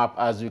them up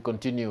as we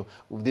continue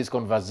with this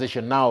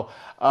conversation. Now,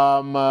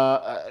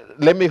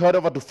 let me head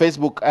over to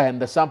Facebook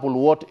and sample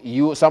what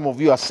some of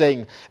you are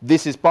saying.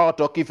 This is Power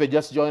Talk. If you're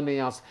just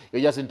joining us,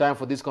 you're just in time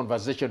for this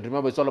conversation.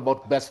 Remember, it's all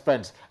about best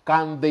friends.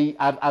 Are they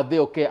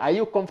okay? Are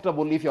you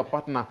comfortable if your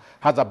partner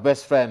has a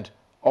best friend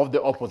of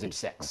the opposite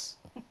sex?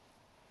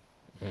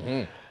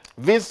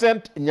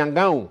 Vincent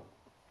Nyangau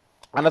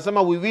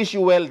anasema, we wish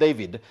you well,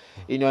 David,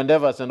 in your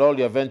endeavors and all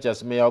your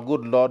ventures. May our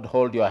good Lord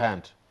hold your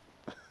hand.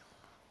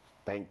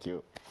 Thank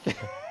you.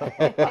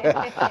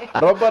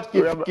 Robert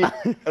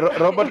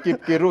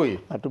Kipkirui.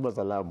 Atuma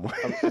salamu.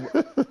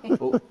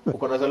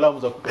 Uko na salamu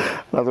za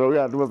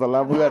Nazrawia atuma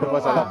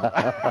salamu.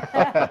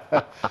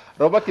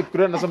 Robert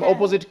Kipkirui anasema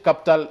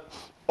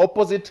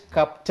opposite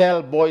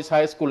Captel Boys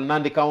High School,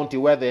 Nandi County,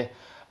 where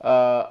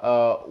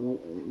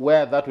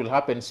that will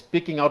happen.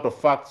 Speaking out of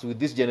facts with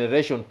this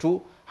generation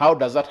too, how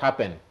does that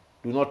happen?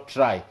 Do not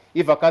try.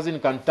 If a cousin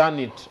can turn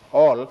it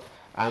all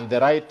and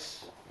the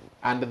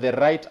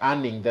right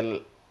earning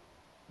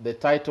the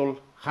title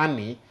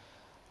honey,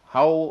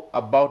 how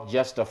about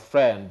just a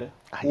friend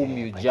whom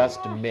you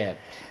just met?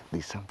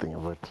 There's something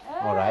about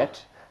all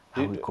right.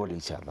 How we call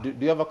each other. Do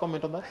you have a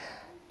comment on that?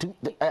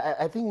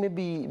 I think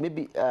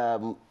maybe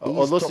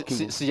although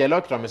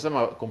sijaelewa kitu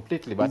amesema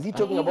completely, but is he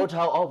talking about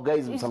how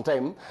guys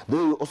sometimes they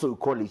also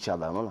call each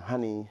other, no,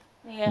 honey?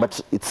 Yeah. But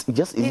is it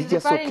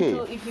just okay?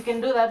 If you can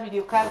do that with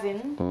your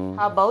cousin,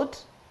 how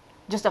about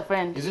just a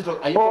friend? Is it?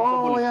 Are you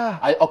comfortable?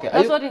 Yeah. Okay.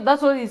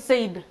 That's what he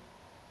said.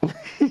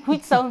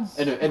 Which sounds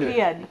anyway,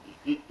 weird.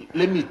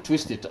 Let me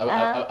twist it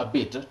a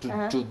bit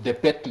to the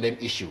pet name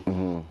issue.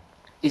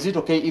 Is it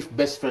okay if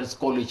best friends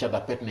call each other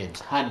pet names?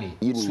 Honey,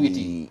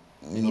 sweetie,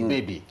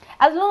 baby.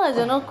 As long as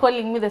you're not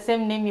calling me the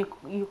same name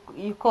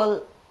you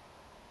call.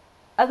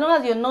 As long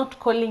as you're not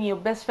calling your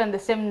best friend the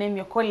same name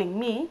you're calling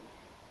me.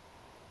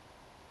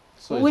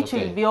 So which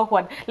will be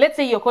awkward. Let's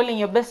say you're calling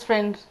your best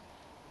friend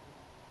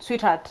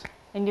sweetheart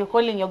and you're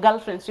calling your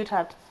girlfriend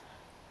sweetheart.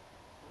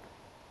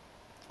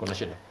 Kuna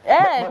shida.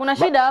 Kuna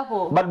shida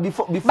hapo. But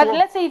before But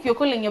let's say if you're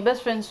calling your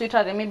best friend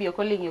sweetheart and maybe you're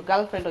calling your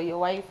girlfriend or your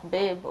wife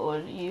babe, or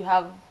you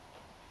have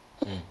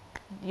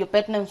your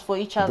pet names for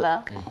each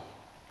other,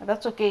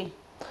 that's okay.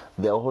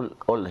 They're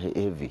all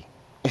heavy.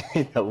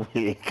 In a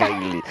way,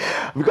 kindly.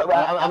 Because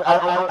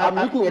I'm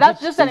looking at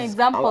that's it. just an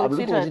example. I'm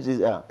looking at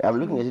it. I'm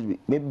looking at it.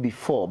 Maybe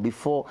before.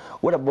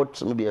 What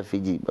about maybe a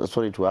Fiji?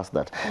 Sorry to ask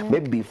that.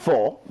 Maybe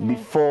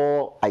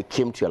before I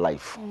came to your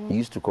life, you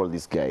used to call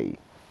this guy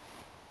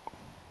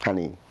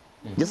honey.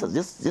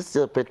 Just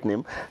a pet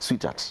name,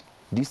 sweetheart.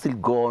 do you still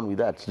go on with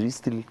that? Do you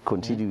still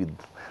continue with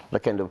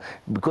that kind of,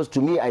 because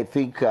to me, I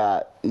think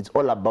it's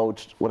all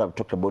about what I've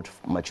talked about,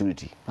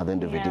 maturity at the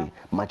end of the day.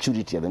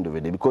 Maturity at the end of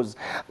the day, because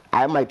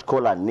I might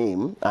call a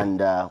name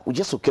and we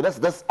just, okay,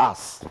 that's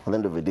us at the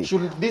end of the day.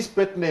 Should these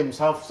pet names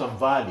have some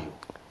value?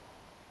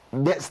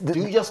 Do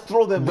you just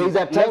throw them? There's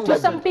a time To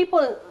some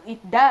people,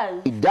 it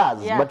does. It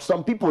does, but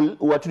some people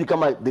who actually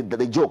come out,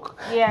 they joke.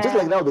 Just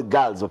like now the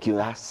girls, okay,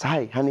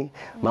 hi, honey,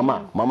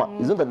 mama.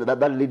 Isn't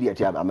that lady at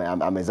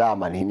amezaa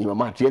manini,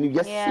 mama? And you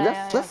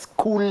just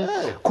cool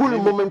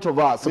moment of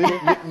us. Okay?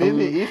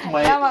 Maybe if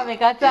my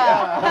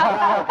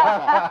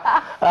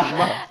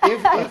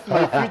if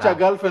my future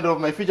girlfriend or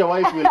my future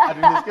wife will, and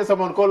in this case,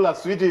 someone call her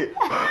sweetie.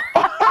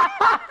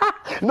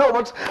 No,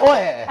 but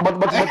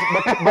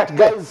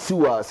guys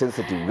who are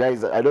sensitive,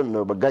 guys, I don't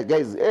know, but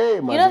guys, hey,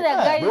 man, you know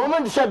that guys, the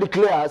moment you shall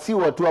declare, see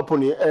what to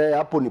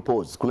happen,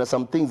 pause. Kuna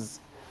some things.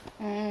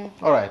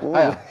 All right.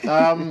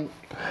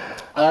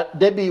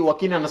 Debbie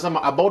Wakina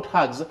anasema about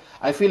hugs.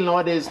 I feel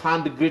nowadays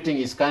hand greeting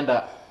is kind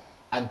of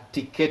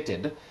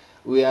antiquated.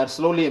 We are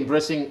slowly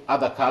embracing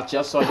other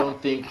cultures, so I don't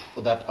think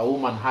that a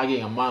woman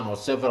hugging a man or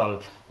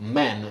several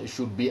men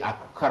should be a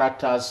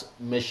character's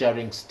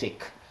measuring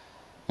stick.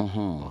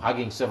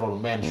 Hugging several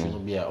men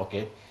shouldn't be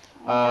okay.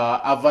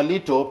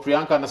 Avalito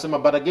Priyanka anasema,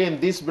 but again,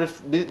 these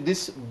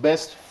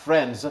best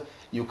friends,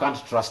 you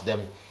can't trust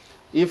them.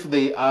 If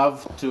they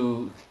have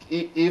to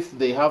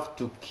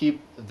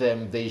keep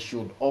them, they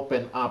should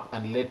open up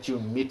and let you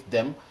meet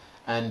them,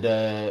 and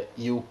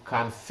you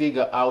can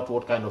figure out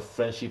what kind of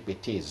friendship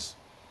it is.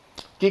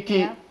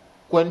 Kiki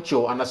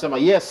Kwencho anasema,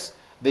 yes,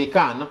 they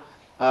can,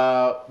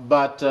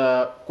 but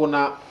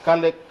kuna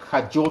kale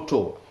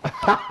kajoto.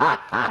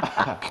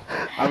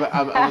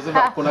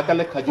 Kuna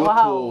kale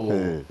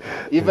kajoto.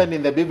 Even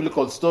in the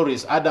biblical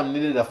stories, Adam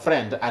needed a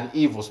friend and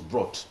Eve was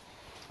brought.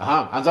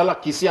 Anzala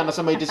Kisi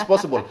anasema, it is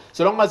possible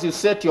so long as you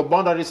set your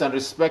boundaries and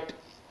respect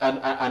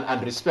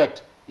and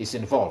respect is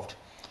involved.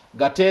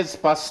 Gatez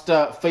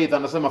Pastor Faith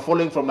anasema,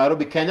 following from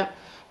Nairobi, Kenya.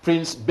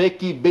 Prince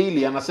Becky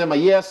Bailey anasema,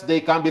 yes, they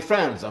can be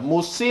friends.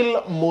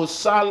 Musal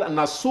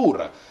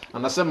Nasur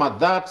anasema,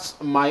 that's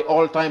my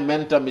all-time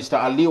mentor, Mr.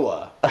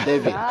 Aliwa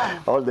David.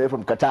 All the way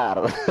from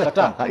Qatar.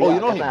 Qatar. Oh, you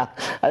know him?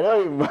 I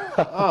know him.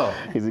 Oh.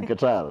 He's in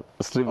Qatar,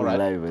 streaming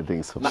live, I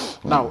think so.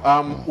 Now,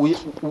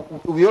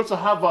 we also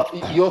have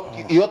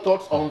your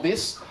thoughts on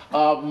this.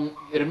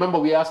 Remember,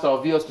 we asked our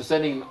viewers to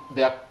send in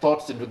their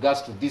thoughts in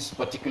regards to this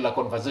particular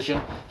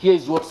conversation. Here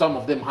is what some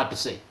of them had to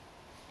say.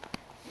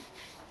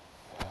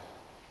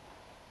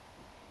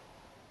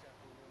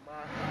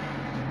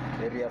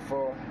 Area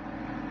 4,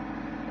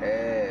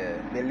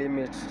 the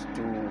limit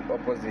to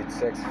opposite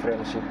sex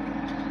friendship,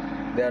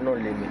 there are no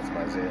limits,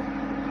 mazee.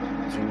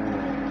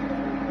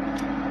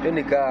 Hiyo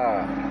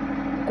nikaa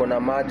uko na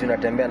maji,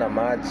 unatembea na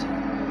maji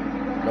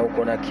na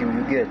uko na kiu,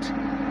 you get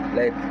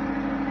like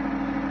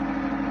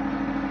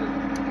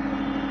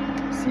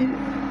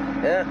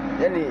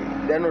yani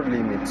there are no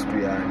limits to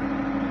yani.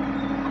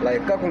 Like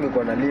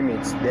kakungekuwa na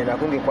limits, then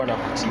akungekuwa na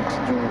kucheat.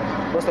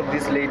 Most of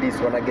these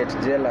ladies wanna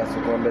get jealous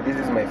ukwambia this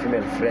is my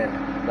female friend,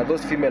 na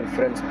those female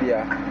friends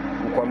pia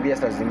ukwambia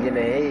saa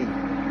zingine, hey,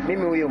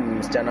 mimi huyo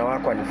msichana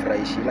wako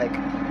anifurahishi, like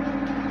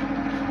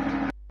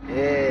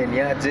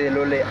niaje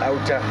lole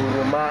outer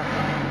huruma.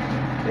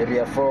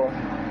 Area 4,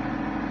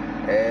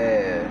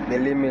 the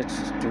limit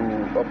to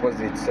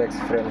opposite sex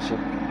friendship,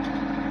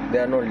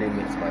 there are no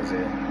limits,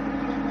 mazee.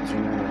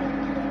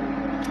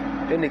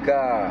 Hiyo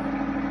nikaa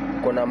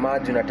uko na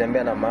maji,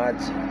 unatembea na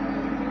maji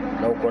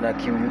na uko na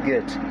kiu, you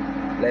get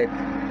like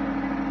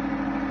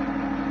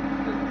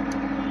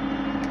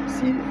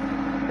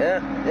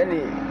yani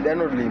there are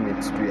no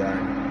limits to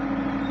yani.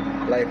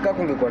 Like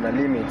kakungekuwa na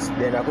limits,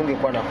 then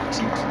akungekuwa na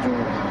kucheat.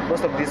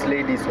 Most of these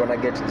ladies wanna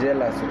get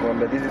jealous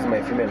ukwambia this is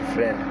my female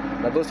friend,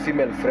 na those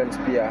female friends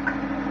pia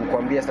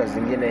ukwambia saa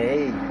zingine,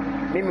 hey,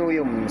 mimi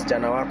huyo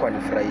msichana wako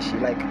anifurahishi,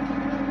 like.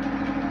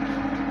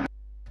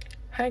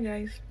 Hi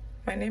guys,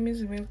 my name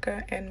is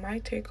Milka, and my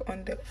take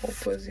on the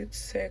opposite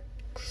sex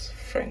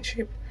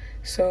friendship.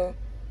 So,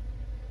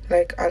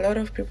 like, a lot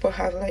of people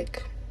have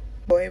like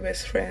boy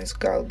best friends,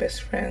 girl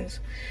best friends,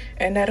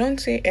 and I don't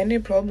see any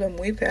problem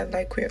with that.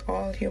 Like, we're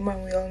all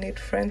human, we all need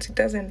friends. It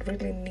doesn't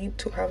really need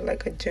to have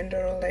like a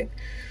gender or like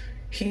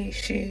he,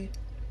 she,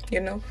 you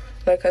know.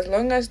 Like, as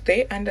long as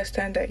they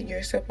understand that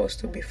you're supposed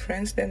to be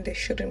friends, then there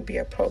shouldn't be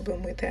a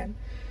problem with them.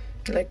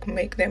 Like,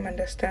 make them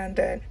understand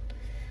that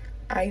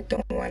I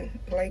don't want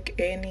like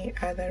any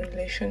other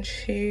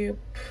relationship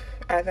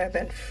other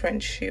than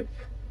friendship.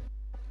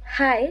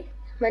 Hi,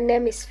 my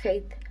name is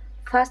Faith.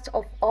 First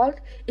of all,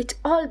 it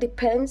all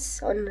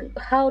depends on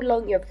how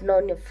long you've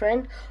known your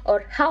friend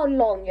or how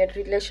long your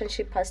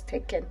relationship has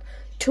taken.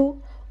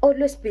 2,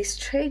 always be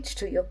straight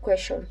to your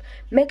question.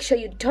 Make sure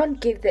you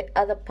don't give the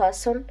other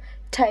person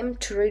time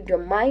to read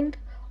your mind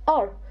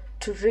or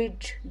to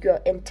read your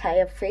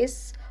entire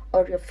face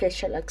or your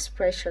facial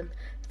expression.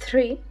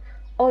 3,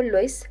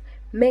 always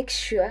make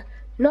sure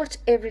not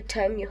every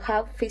time you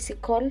have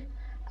physical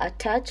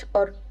touch,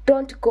 or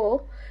don't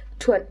go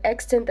to an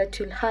extent that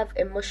you'll have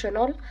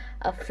emotional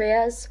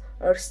affairs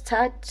or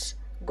start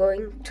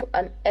going to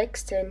an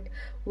extent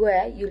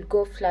where you'll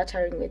go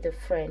flattering with a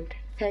friend.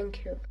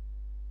 Thank you.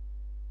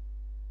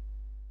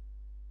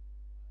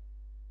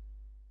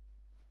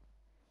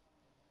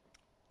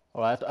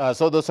 All right.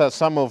 So those are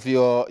some of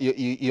your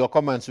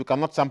comments. We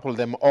cannot sample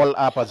them all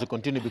up as we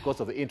continue because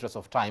of the interest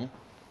of time.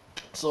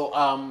 So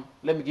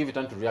let me give you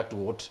time to react to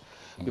what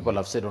people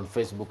have said on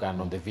Facebook and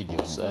on the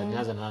videos.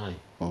 Nianze na nani?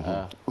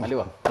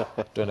 Aliwa,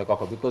 tuende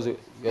kwako because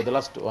you're the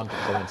last one to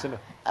comment.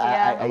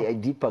 I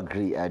deep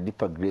agree. I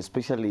deep agree,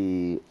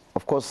 especially,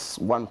 of course,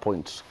 one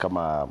point,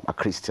 kama a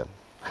Christian.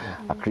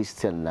 A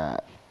Christian,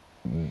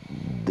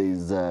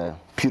 there's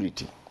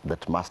purity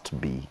that must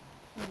be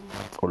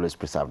always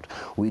preserved.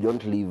 We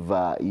don't live,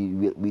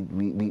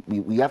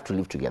 we have to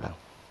live together.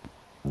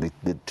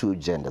 The two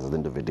genders at the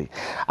end of the day.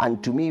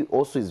 And to me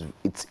also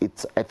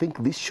it's I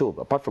think this show,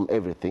 apart from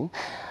everything,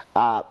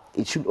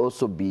 it should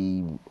also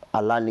be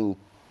a learning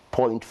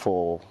point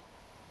for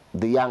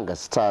the younger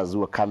stars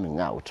who are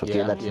coming out,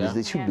 okay?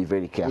 They should be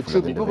very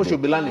careful. People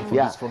should be learning from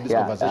this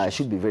conversation.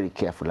 Should be very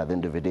careful at the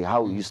end of the day.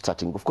 How are you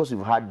starting? Of course,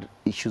 we've had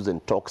issues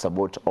and talks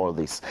about all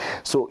this.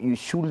 So you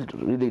should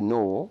really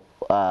know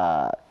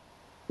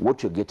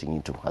what you're getting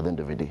into at the end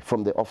of the day,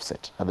 from the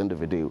offset, at the end of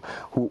the day.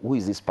 Who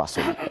is this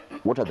person?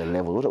 What are the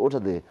levels? What are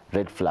the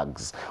red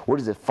flags? What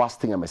is the first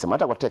thing I'm saying?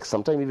 Text,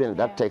 sometimes even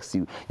that text,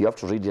 you have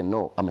to read and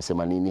know,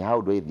 how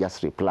do I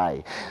just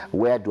reply?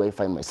 Where do I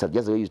find myself?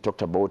 Just the way you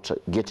talked about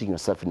getting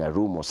yourself in a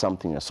room or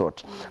something of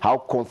sort. How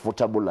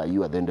comfortable are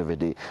you at the end of the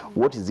day?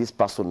 What is this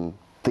person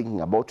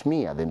thinking about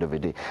me at the end of the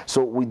day?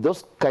 So with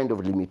those kind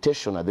of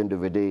limitation at the end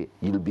of the day,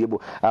 you'll be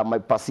able, my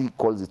pasi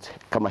calls it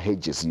kama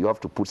hedges. You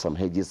have to put some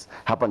hedges.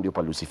 Hapa ndio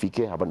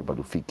palusifike, hapa ndio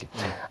palufike.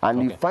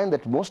 And you find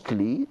that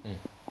mostly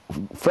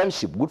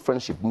friendship, good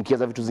friendship,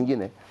 mkianza vitu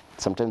zingine,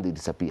 sometimes they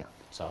disappear.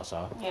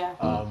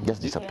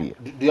 Just disappear.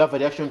 Do you have a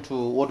reaction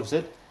to what you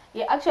said?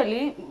 Yeah,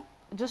 actually,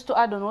 just to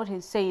add on what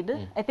he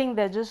said, I think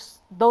they're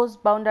just those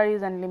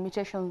boundaries and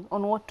limitations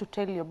on what to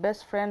tell your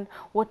best friend,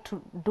 what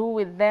to do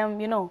with them,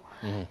 you know.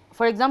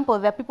 For example,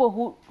 there are people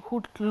who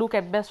look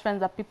at best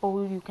friends as people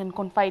who you can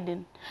confide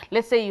in.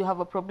 Let's say you have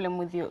a problem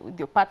with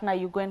your partner,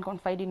 you go and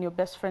confide in your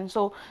best friend.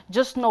 So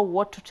just know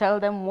what to tell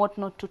them, what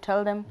not to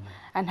tell them,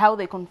 and how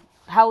they comfort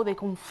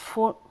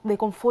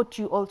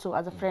you also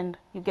as a friend,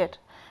 you get.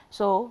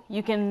 So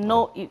you can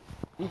know if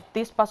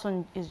this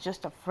person is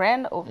just a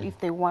friend or if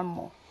they want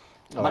more.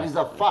 But it's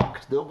a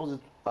fact, the opposite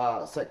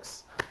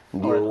sex.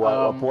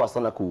 Ndio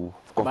sana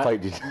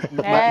confide in.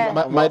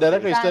 My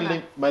director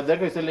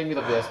is telling me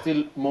that there are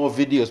still more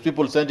videos.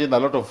 People send in a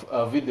lot of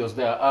videos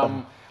there.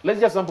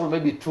 Let's just sample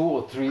maybe 2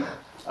 or 3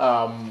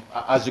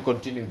 as you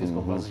continue this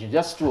conversation.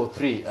 Just 2 or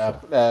 3.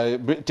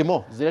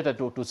 Timo, zileta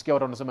tusikia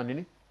watu wanasema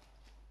nini?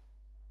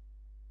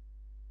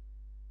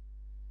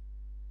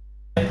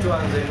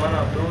 Naitwa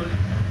Nzeimana Abdul,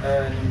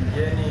 ni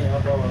mgeni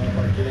hapa wa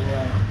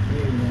Kenya,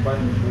 mimi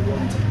nyumbani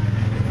Burundi.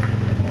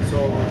 So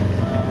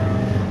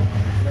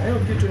na hiyo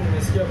kitu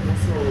nimesikia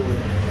kuhusu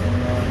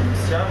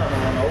msichana na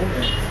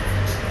mwanaume.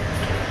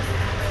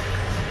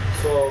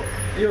 So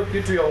hiyo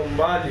kitu ya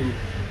umbali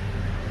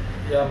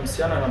ya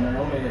msichana na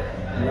mwanaume,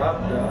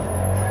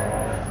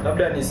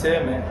 labda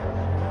niseme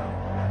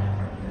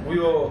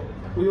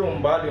huyo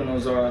umbali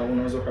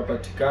unaweza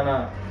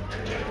kupatikana,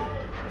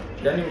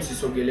 yani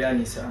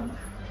msisogeleani sana.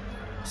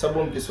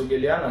 Sababu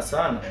mkisogeleana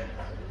sana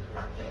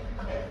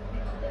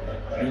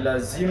ni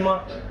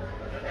lazima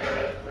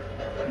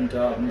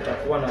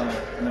mtakuwa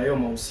na hiyo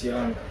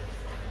mahusiano.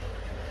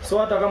 So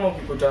hata kama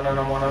ukikutana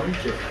na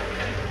mwanamke,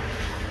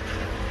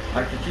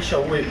 hakikisha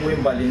uwe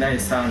mbali naye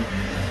sana.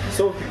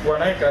 So ukikuwa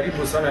naye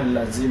karibu sana ni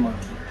lazima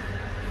tu.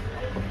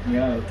 Ni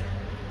hayo tu.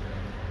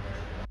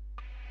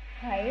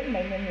 Hi,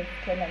 my name is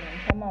Stella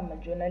Nyantama. I'm a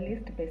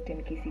journalist based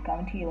in Kisii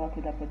County. I work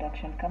with a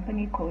production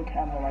company called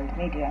World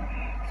Media.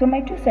 So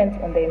my 2 cents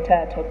on the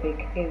entire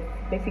topic is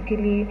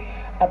basically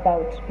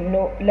about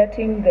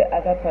letting the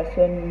other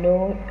person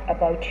know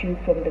about you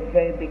from the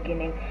very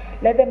beginning.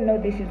 Let them know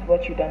this is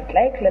what you don't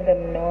like. Let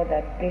them know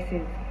that this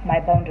is my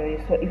boundary.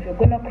 So if you're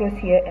going to cross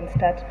here and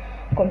start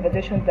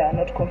conversations that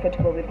are not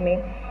comfortable with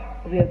me,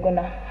 we are going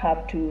to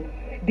have to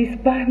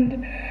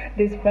disband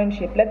this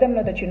friendship. Let them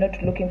know that you're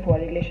not looking for a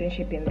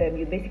relationship in them.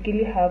 You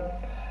basically have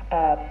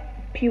a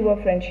pure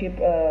friendship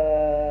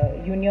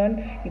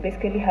union. You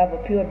basically have a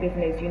pure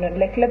business union.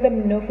 Like, let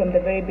them know from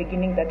the very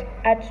beginning that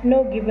at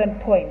no given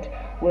point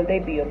will they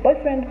be your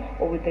boyfriend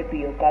or will they be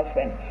your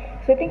girlfriend.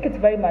 So I think it's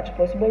very much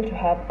possible to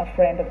have a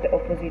friend of the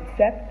opposite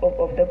sex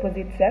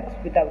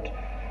without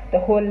the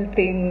whole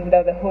thing,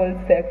 the whole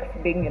sex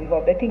being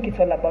involved. I think it's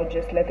all about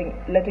just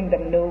letting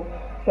them know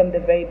from the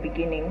very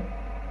beginning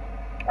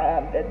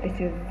that this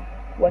is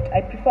what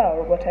I prefer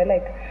or what I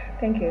like.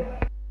 Thank you.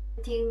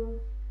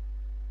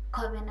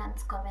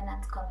 Covenants,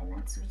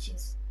 which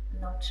is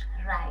not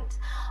right.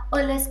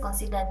 Always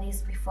consider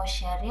this before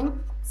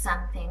sharing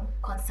something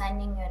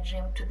concerning your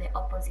dream to the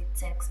opposite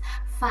sex.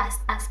 First,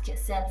 ask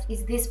yourself,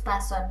 is this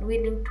person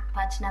willing to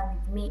partner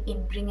with me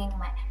in bringing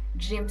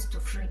dreams to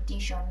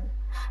fruition.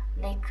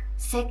 Like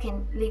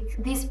second, like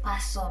this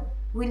person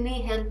will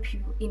he help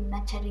you in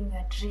nurturing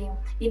your dream,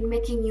 in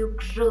making you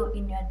grow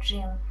in your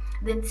dream?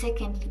 Then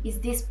secondly, is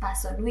this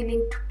person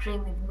willing to pray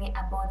with me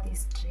about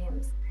these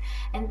dreams?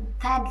 And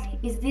thirdly,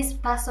 is this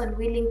person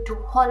willing to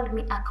hold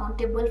me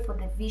accountable for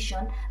the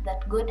vision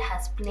that God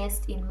has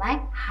placed in my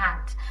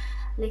heart?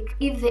 Like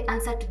if the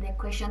answer to the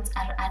questions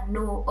are a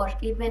no or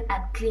even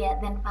unclear,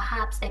 then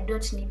perhaps I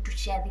don't need to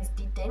share these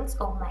details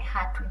of my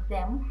heart with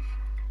them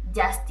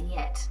just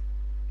yet.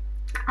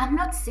 I'm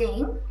not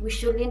saying we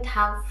shouldn't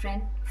have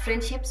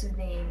friendships with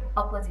the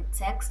opposite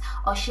sex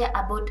or share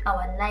about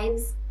our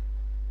lives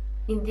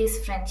in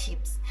these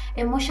friendships.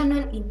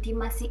 Emotional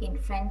intimacy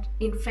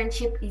in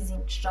friendship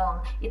isn't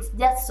wrong. It's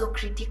just so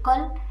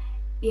critical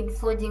in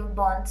forging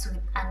bonds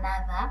with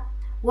another.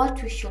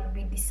 What we should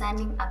be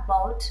discerning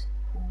about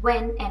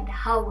when and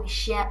how we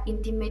share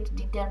intimate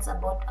details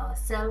about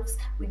ourselves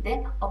with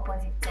the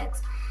opposite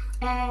sex.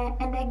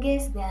 And I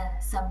guess there are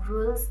some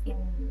rules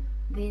in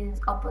this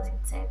opposite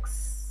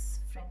sex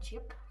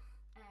friendship.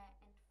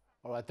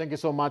 All right, thank you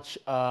so much.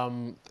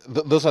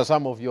 Those are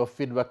some of your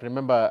feedback.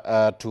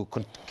 Remember to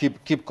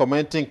keep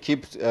commenting,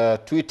 keep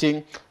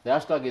tweeting. The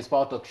hashtag is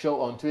Power Talk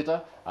Show on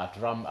Twitter, at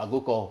Ram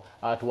Aguko,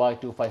 at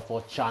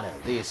Y254 channel.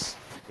 This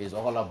is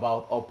all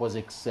about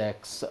opposite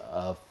sex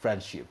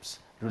friendships,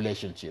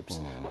 relationships.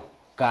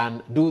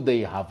 Do they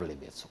have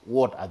limits?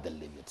 What are the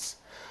limits?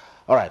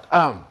 All right,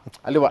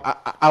 Aliwa,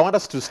 I want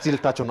us to still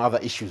touch on other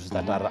issues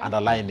that are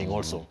underlining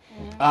also.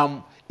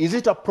 Is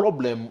it a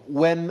problem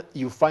when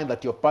you find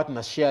that your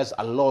partner shares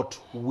a lot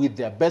with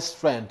their best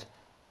friend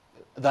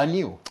than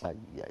you?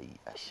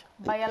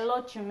 By a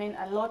lot, you mean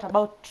a lot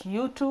about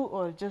you two,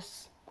 or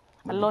just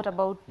a lot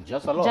about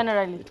just a lot.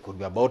 Generally? It could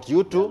be about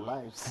you two.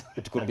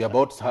 It could be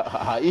about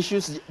her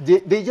issues.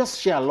 They just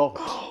share a lot,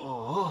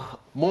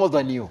 more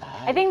than you.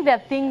 I think there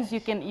are things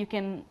you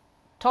can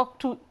talk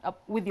to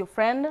with your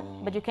friend,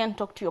 but you can't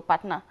talk to your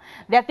partner.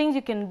 There are things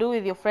you can do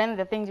with your friend,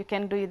 there are things you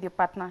can do with your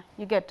partner.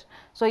 You get?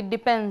 So it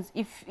depends.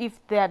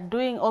 If they are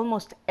doing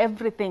almost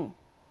everything,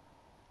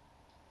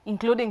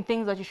 including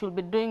things that you should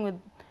be doing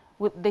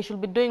they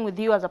should be doing with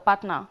you as a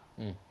partner,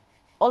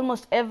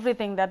 almost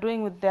everything they're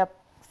doing with their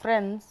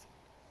friends,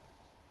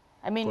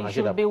 I mean, you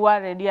should be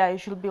worried. Yeah, you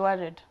should be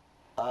worried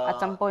at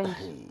some point.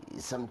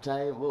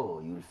 Sometimes,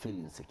 you'll feel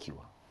insecure.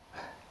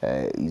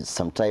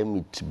 Sometimes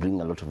it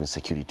brings a lot of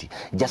insecurity.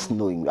 Just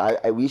knowing,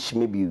 I wish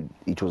maybe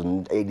it was,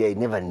 I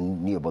never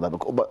knew about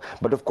that.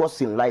 But of course,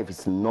 in life,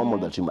 it's normal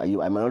that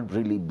I might not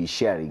really be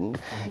sharing,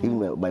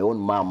 even my own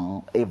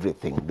mom,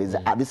 everything. There's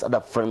this other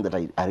friend that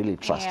I really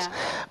trust. Yeah.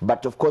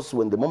 But of course,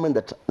 when the moment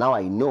that now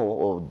I know,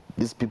 or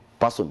this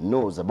person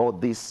knows about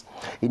this,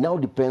 it now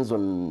depends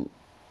on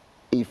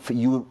if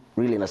you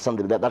really understand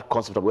that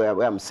concept of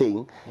where I'm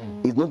saying,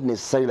 it's not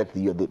necessarily like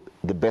you're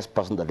the best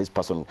person that this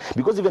person,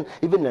 because even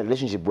in a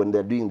relationship, when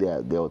they're doing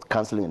their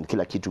counseling and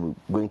kila kitu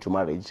going to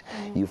marriage,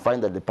 you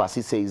find that the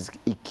person says,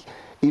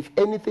 if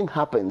anything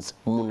happens,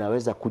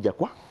 munaweza kuja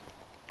kwangu.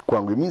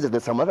 It means that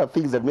there's some other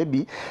things that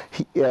maybe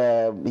he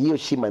or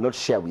she might not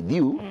share with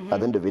you at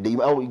the end of the day.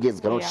 You guys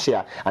cannot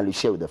share, and you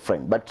share with a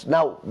friend. But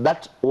now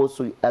that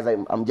also, as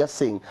I'm just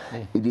saying,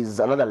 it is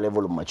another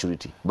level of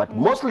maturity. But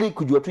mostly,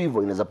 kujua tu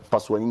hivyo inaweza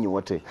paswa nyinyi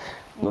wote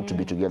not to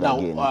be together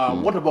again.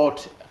 What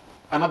about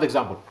another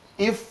example?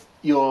 If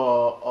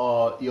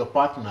your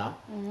partner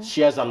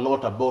shares a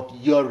lot about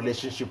your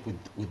relationship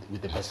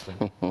with the best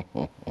friend.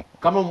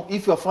 Come on,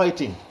 if you're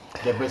fighting,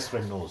 the best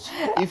friend knows.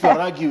 If you're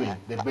arguing,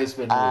 the best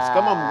friend knows.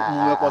 Come on,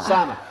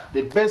 mmekosana,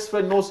 the best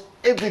friend knows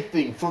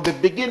everything from the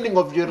beginning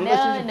of your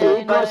relationship.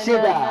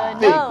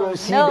 No.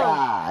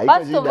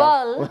 First of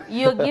all,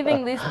 you're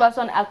giving this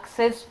person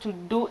access to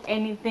do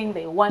anything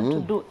they want to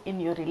do in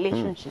your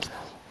relationship.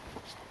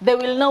 They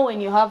will know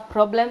when you have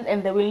problems,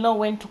 and they will know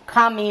when to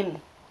come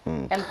in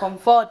and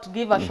comfort,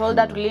 give a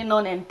shoulder to lean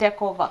on, and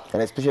take over.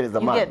 And especially as the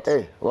man.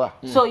 Hey, wow.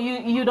 So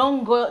you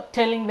don't go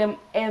telling them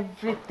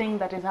everything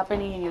that is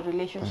happening in your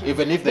relationship.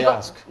 Even if they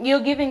ask. You're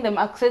giving them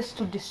access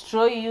to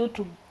destroy you,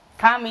 to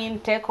come in,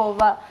 take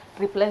over,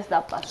 replace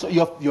that person. So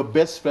your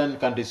best friend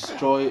can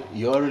destroy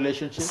your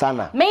relationship?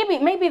 Sana.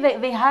 Maybe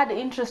they had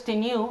interest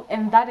in you,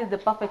 and that is the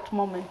perfect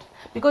moment,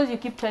 because you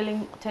keep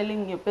telling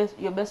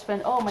your best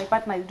friend, oh, my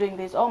partner is doing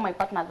this, oh, my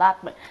partner that.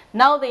 But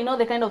now they know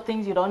the kind of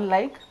things you don't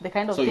like, the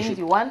kind of things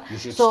you want.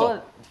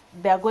 So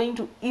they are going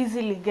to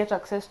easily get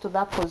access to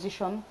that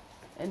position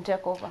and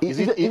take over. Is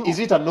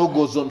it a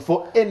no-go zone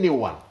for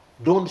anyone?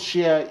 Don't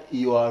share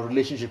your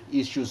relationship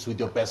issues with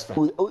your best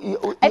friend.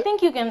 I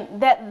think you can.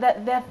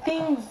 There are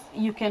things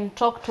you can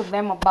talk to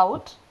them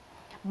about,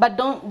 but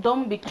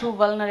don't be too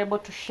vulnerable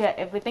to share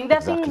everything. There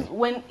are things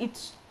when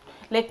it's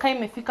like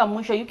kaimefika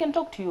mwisho, you can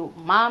talk to your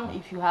mom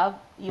if you have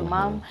your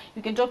mom.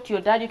 You can talk to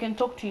your dad. You can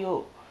talk to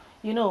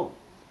your,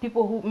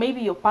 people who,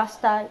 maybe your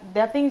pastor.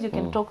 There are things you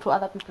can talk to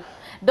other people.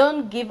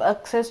 Don't give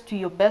access to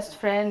your best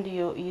friend,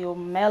 your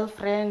male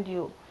friend,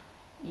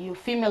 your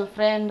female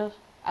friend,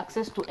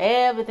 access to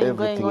everything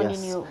going on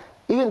in you.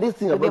 Even this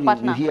thing with your about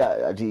you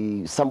partner.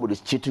 hear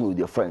somebody's cheating with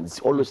your friends,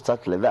 it always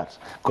starts like that.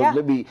 Because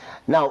maybe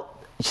now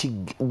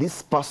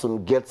this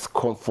person gets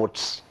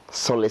comfort,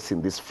 solace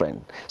in this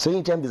friend. So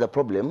anytime there's a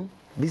problem,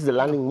 this is the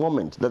learning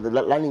moment, the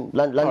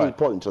learning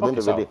point at the end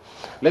of the day.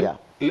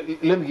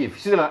 Let me give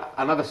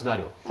another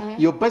scenario.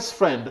 Your best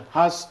friend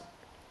has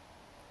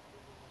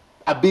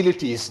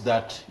abilities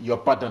that your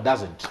partner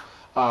doesn't.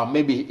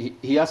 Maybe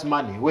he has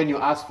money. When you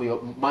ask for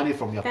your money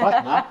from your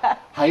partner,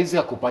 haizi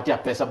akupatia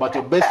pesa, but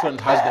your best friend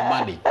has the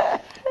money.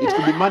 It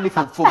could be money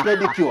for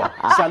pedicure,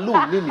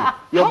 saloon, nini.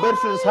 Your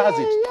best friend has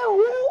it.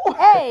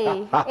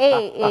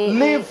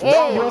 Live,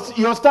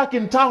 you're stuck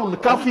in town.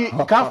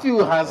 Curfew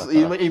has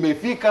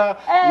imefika.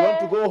 You want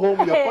to go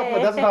home. Your partner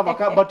doesn't have a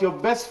car, but your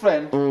best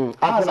friend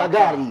has a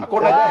car.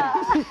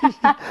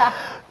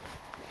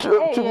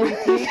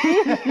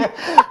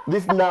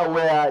 This is now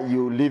where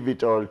you leave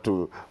it all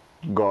to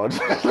God.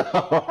 How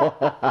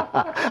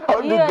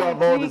do you go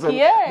about this?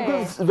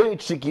 Because it's very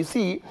tricky. You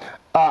see,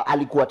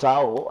 alikuwa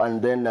Tao,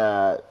 and then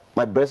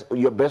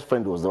your best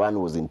friend was the one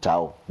who was in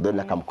Tao. Then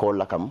I come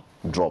call, I come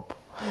drop.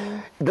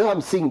 Then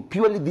I'm saying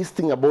purely this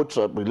thing about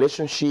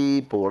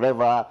relationship or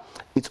whatever.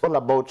 It's all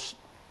about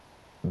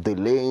the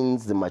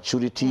lanes, the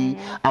maturity.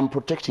 I'm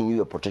protecting you,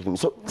 you're protecting me.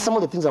 So some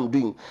of the things I'm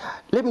doing,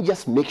 let me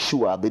just make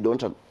sure they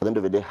don't at the end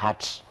of the day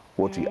hurt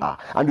what we are.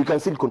 And we can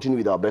still continue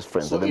with our best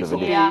friends So at the end it's of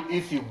the day. okay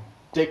if you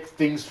take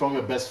things from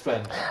your best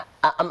friend.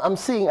 I'm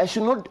saying I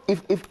should not,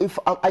 if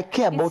I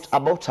care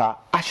about her,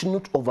 I should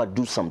not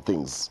overdo some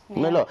things.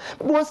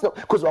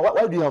 Because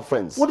why do you have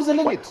friends? What is the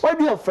limit? Why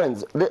do you have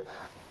friends?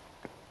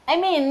 I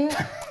mean,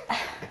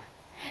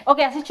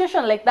 okay, a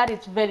situation like that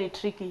is very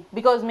tricky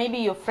because maybe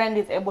your friend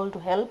is able to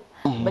help,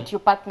 but your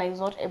partner is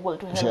not able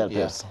to help.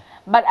 Yes.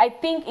 But I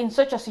think in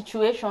such a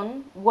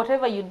situation,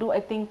 whatever you do, I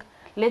think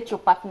let your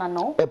partner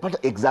know.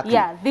 Exactly.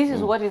 Yeah, this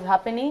is what is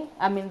happening.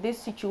 I'm in this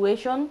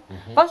situation.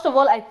 First of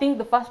all, I think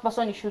the first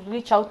person you should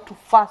reach out to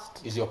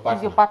first is your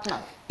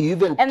partner.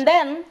 And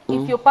then,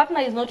 if your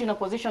partner is not in a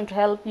position to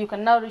help, you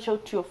can now reach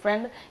out to your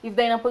friend. If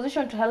they're in a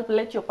position to help,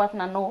 let your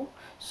partner know.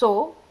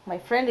 So, my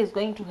friend is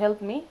going to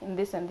help me in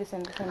this and this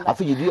and this and that. At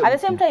the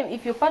same time,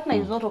 if your partner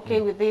is not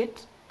okay with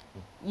it,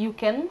 you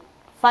can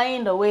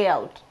find a way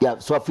out. Yeah,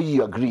 so I feel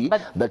you agree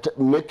that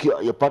make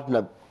your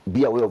partner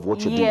be aware of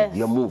what you're doing,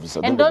 your moves.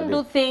 And don't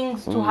do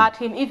things to hurt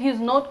him. If he's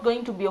not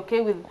going to be okay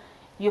with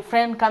your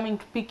friend coming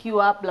to pick you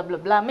up, blah, blah,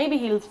 blah, maybe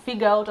he'll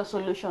figure out a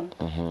solution.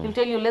 He'll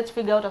tell you, let's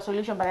figure out a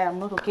solution, but I am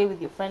not okay with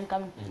your friend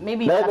coming.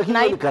 Maybe it's at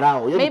night.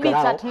 Maybe it's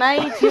at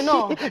night, you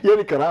know.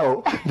 You're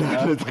Karao.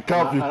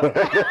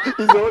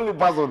 He's the only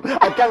person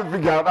I can't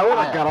figure out. I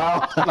want a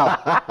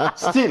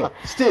Karao.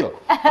 Still,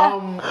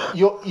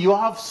 you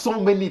have so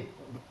many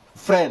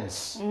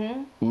friends.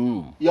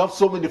 You have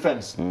so many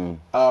friends.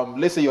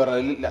 Let's say you're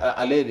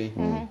a lady.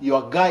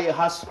 Your guy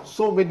has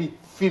so many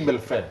female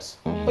friends.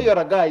 Or you're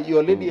a guy,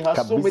 your lady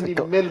has so many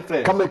male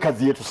friends.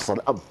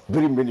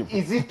 Very many.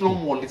 Is it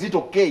normal? Is it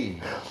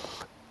okay?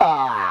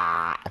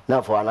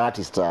 Now for an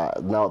artist,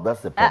 now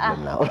that's the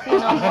problem now.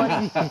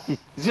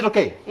 Is it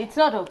okay? It's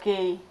not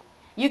okay.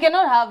 You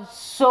cannot have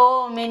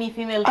so many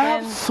female friends.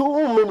 I have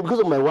so many because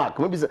of my work.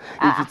 Maybe if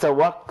it's a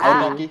work.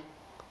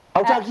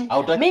 Hautaki?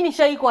 Mimi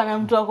nishaikuwa na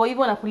mtu wako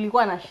hivyo na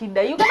kulikuwa na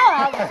shida. You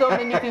cannot have so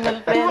many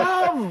female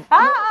friends.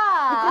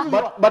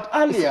 But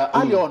earlier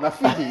on,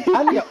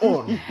 earlier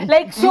on,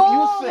 like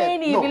so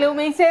many, vile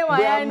umeisema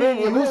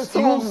yani. You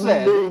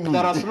said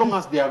that as long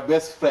as they are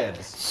best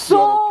friends.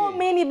 So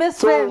many best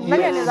friends.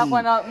 Nani anaweza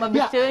kuwa na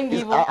mabeste wengi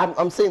hivyo?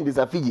 I'm saying this,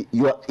 Afiji,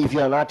 if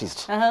you're an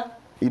artist,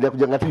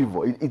 inakujanga tu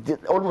hivyo.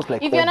 It's almost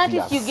like if you're an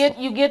artist,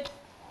 you get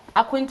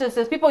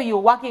acquaintances, people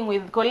you're working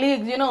with,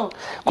 colleagues, you know.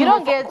 You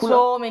don't get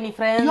so many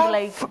friends.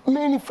 Like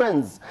many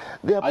friends.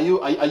 Are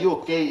you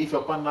okay if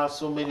your partner has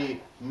so many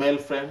male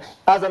friends?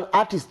 As an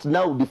artist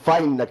now,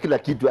 define na kila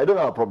kitu, I don't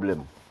have a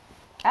problem.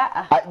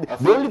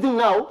 The only thing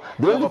now,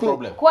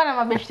 kuwa na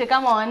mabeshte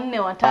kama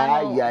 4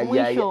 5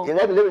 mwisho.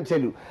 Let me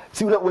tell you.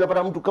 Si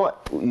unapata mtu kama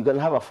you can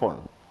have a phone.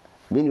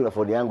 Mimi una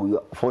phone yangu,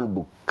 your phone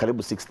book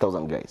karibu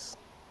 6,000 guys.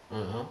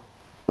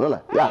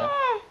 Unaona?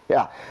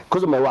 Yeah,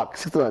 because of my work,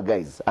 600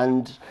 guys,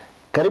 and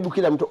karibu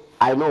kila mtu,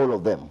 I know all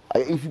of them.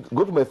 If you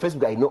go to my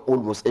Facebook, I know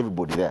almost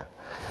everybody there.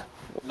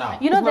 Now,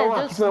 you know,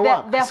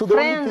 they're so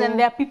friends and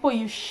they're people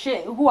you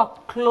share who are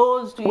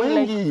close to you,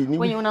 like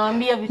when you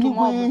unawaambia vitu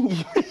mob.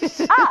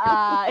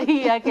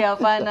 Hii yake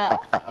hapana.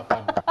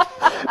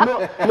 No,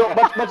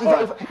 but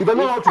if I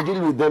know how to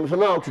deal with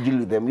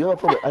them, you have a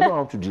problem. I know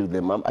how to deal with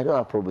them. I don't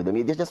have a problem with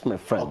them. They're just my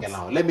friends. Okay,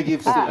 now let me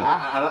give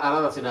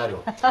another scenario.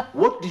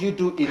 What do you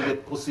do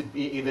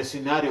in the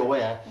scenario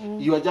where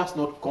you are just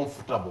not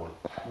comfortable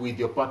with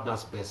your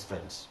partner's best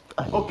friends?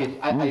 Okay,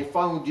 I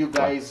found you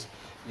guys.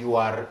 You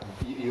are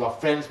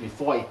friends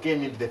before I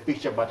came into the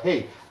picture, but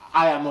hey,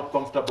 I am not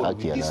comfortable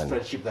with this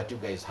friendship that you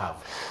guys have.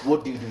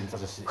 What do you do in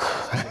such a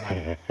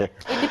scenario?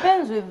 It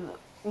depends with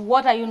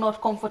what are you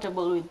not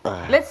comfortable with?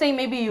 Let's say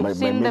maybe you've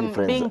seen them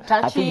friends. being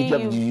touchy. I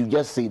think you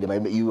just said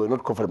that you are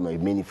not comfortable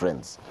with many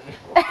friends.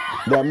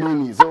 There are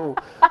many, so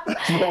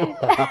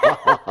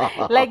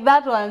like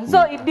that one.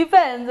 So it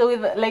depends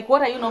with like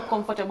what are you not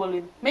comfortable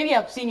with. Maybe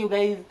I've seen you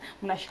guys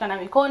mnashikana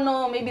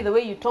mikono, maybe the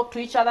way you talk to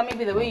each other,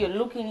 maybe the way you're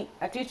looking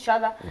at each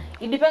other.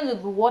 It depends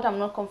with what I'm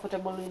not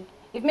comfortable with.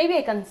 If maybe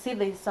I can see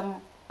there's some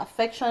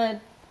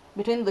affection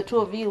between the two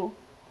of you,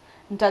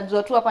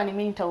 nitajua tu hapa ni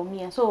mimi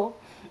nitaumia. So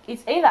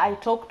it's either I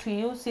talk to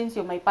you since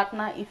you're my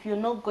partner. If you're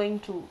not going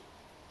to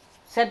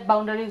set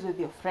boundaries with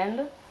your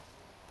friend,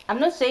 I'm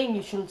not saying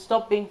you should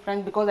stop being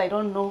friends because I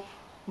don't know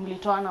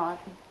mlitoana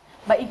wapi.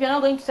 But if you're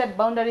not going to set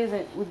boundaries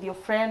with your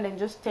friend and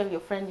just tell your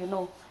friend, you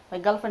know, my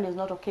girlfriend is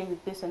not okay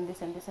with this and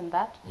this and this and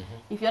that.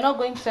 If you're not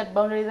going to set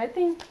boundaries, I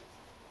think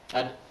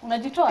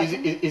unajitoa.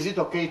 Is it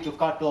okay to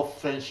cut off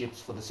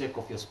friendships for the sake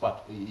of your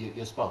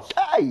spouse?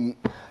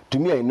 To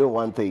me, I know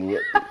one thing.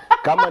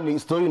 Come on,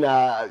 story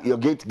now. You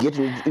get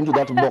into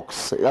that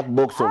box of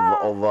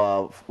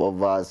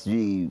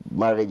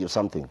marriage or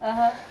something.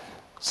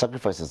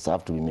 Sacrifices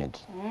have to be made.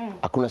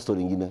 Hakuna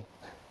story ingine.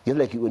 Just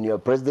like when you're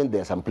president,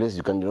 there are some places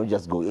you can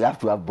just go. You have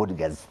to have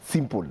bodyguards.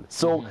 Simple.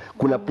 So,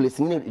 kuna place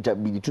ingine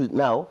itabidi tu.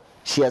 Now,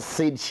 she has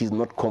said she's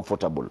not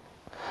comfortable.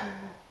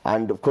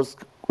 And of course,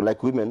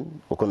 like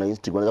women, wakona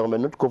instinct. When they're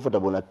not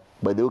comfortable,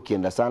 by the way,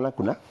 ukienda sana,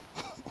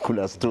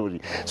 kuna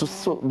story.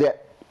 So there,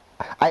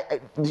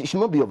 it should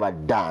not be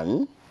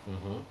overdone,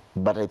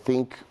 but I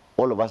think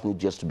all of us need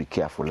just to be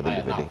careful at the end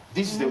of the day.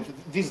 This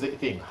is the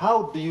thing.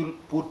 How do you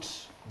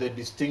put the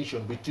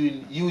distinction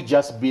between you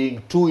just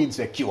being too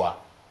insecure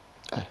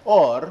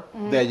or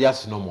they're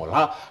just normal?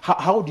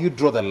 How do you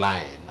draw the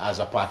line as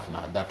a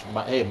partner that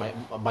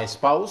my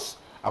spouse,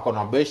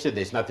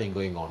 there's nothing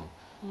going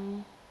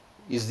on?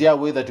 Is there a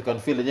way that you can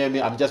feel,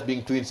 I'm just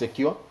being too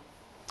insecure?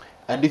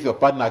 And if your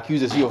partner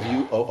accuses you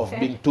of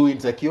being too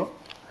insecure?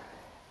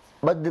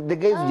 But the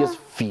guys just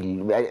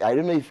feel, I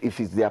don't know if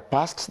it's their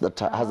past that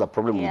has a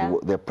problem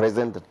with their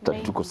present,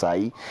 that took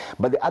Osai,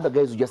 but the other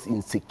guys are just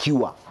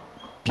insecure,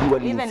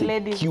 purely Even insecure.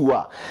 ladies.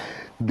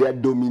 They are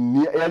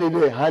dominating,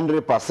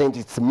 100%,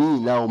 it's me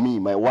now,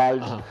 my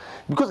world.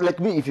 Because like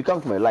me, if you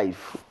come to my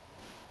life,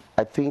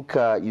 I think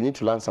you need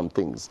to learn some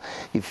things.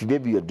 If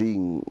maybe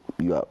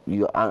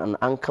you're an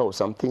anchor or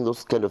something,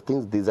 those kind of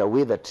things, there's a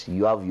way that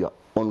you have your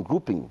own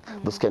grouping,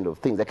 those kind of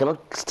things. I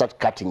cannot start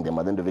cutting them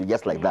at the end of it,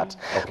 just like that.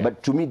 Okay.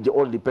 But to me, it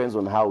all depends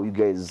on how you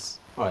guys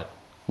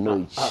know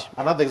each.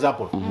 Another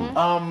example.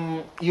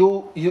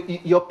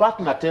 Your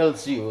partner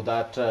tells you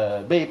that,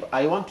 babe,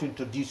 I want to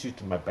introduce you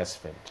to my best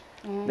friend.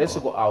 Let's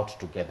go out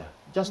together,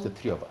 just the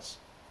three of us.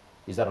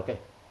 Is that okay?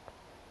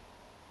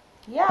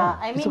 Yeah,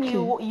 I mean,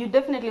 okay. You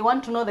definitely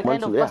want to know the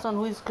kind of person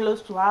who is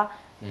close to her,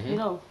 you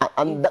know.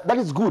 And that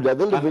is good. At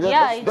the end of it,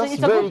 that's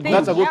it's very a good thing.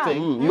 That's a good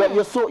thing.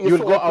 You'll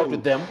go out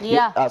with them.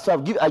 Yeah. So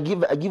I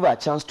give her a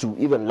chance to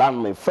even learn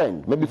my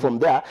friend. Maybe from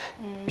there,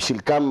 she'll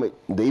come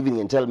in the evening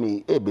and tell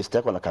me, hey, best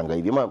yako nakanga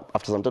hivi.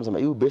 After some time, I'm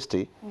like, you best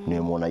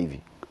nimemwona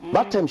hivi.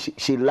 That time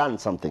she learned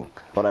something,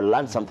 or I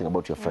learned something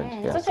about your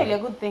friend. It's actually a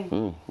good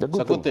thing. It's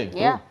a good thing.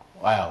 Yeah.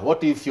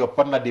 What if your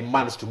partner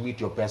demands to meet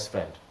your best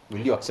friend? Will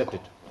you accept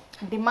it?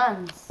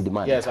 Demands.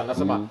 Yes,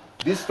 and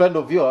this friend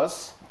of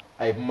yours,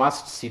 I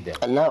must see them.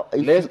 And now,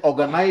 let's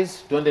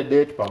organize 20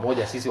 date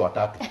pamoja sisi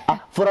watatu.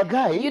 For a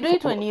guy, you do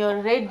it when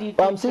you're ready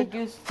to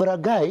introduce. For a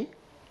guy,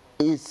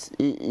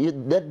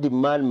 that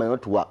demand might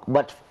not work,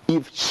 but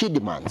if she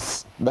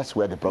demands, that's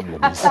where the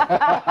problem is.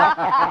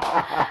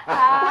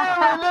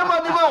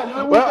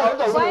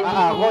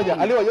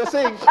 You're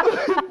saying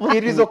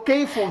it is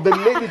okay for the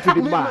lady to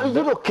demand. It's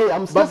not okay.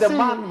 But the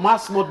man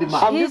must not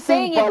demand. He's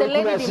saying if the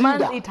lady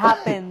demands, it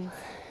happens.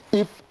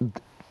 If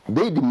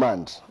they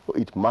demand,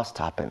 it must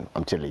happen,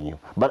 I'm telling you.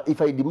 But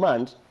if I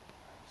demand,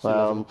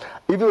 even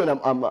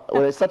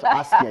when I start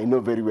asking, I know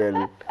very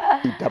well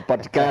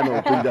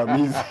itapatikana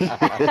upindamizi.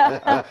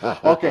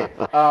 Okay,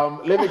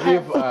 let me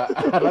give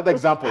another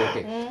example.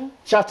 Okay,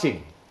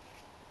 chatting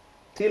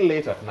till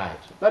late at night.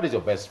 That is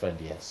your best friend,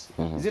 yes.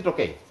 Is it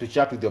okay to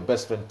chat with your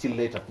best friend till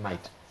late at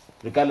night,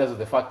 regardless of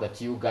the fact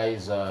that you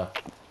guys are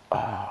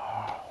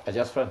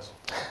just friends?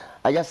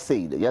 I just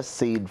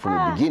said from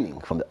the beginning,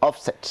 from the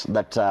offset,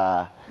 that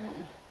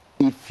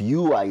if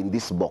you are in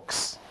this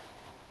box,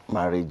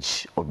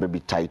 marriage or maybe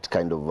tight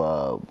kind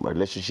of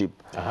relationship,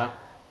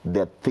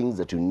 there are things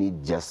that you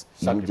need just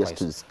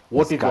to.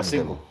 What if you're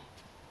single?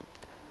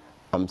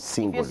 I'm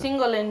single. If you're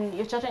single and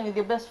you're chatting with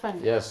your best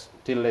friend. Yes,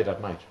 till late at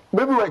night.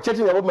 Maybe we're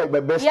chatting about my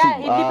best. Yeah,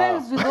 it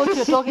depends with what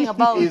you're talking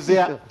about. Is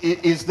there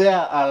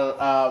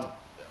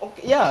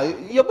okay, yeah,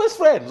 your best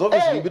friends,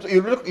 obviously.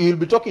 Hey. You'll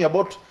be talking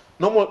about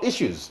normal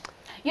issues.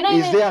 You know,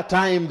 is there a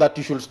time that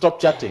you should stop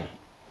chatting?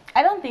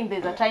 I don't think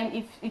there's a time.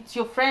 If it's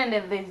your friend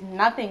and there's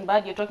nothing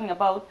bad you're talking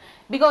about,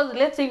 because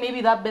let's say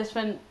maybe that best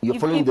friend, you're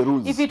following the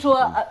rules. If it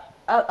were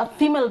a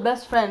female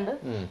best friend,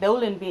 there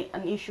wouldn't be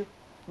an issue.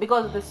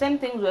 Because the same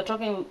things we're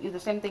talking is the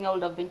same thing I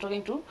would have been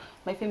talking to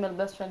my female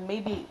best friend.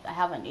 Maybe I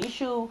have an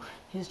issue,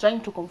 he's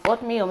trying to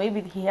comfort me, or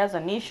maybe he has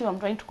an issue, I'm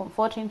trying to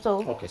comfort him.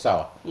 So Okay,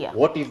 Sawa. Yeah.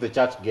 What if the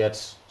church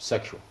gets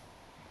sexual?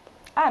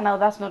 now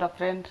that's not a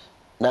friend.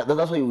 Now,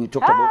 that's why we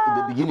talked about in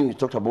the beginning. We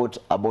talked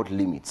about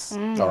limits.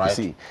 All right. You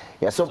see,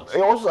 yeah. So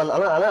also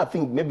another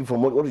thing, maybe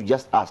from what you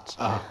just asked,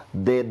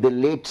 the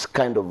late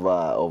kind of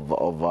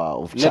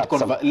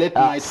chat, late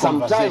night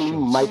sometime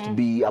conversations. might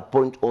be a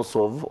point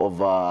also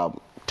of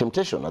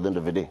temptation at the end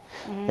of the day.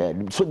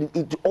 So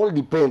it all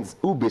depends.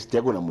 Who best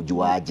yako na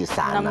mjuaje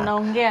sana. Na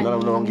mnaongea Na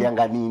nini.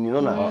 mnaongeanga nini,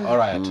 unaona? All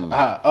right.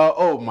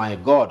 Oh my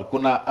God.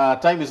 Kuna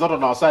time is not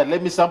on our side.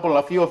 Let me sample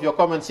a few of your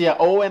comments here.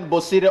 Owen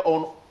Bosire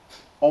on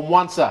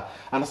Mwansa.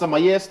 Anasema,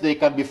 yes, they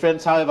can be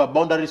friends. However,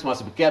 boundaries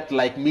must be kept,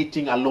 like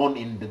meeting alone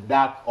in the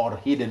dark or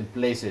hidden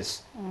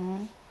places.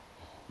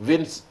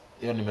 Vince,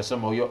 hiyo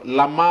nimesema huyo.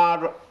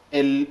 Lamar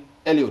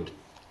Eliud.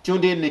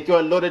 Tuned in,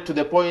 nikiwa loaded to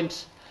the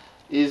point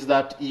is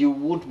that you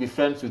won't be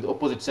friends with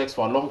opposite sex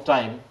for a long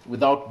time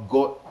without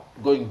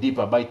going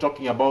deeper by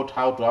talking about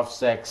how to have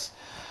sex.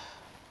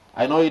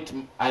 I know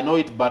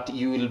it, but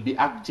you will be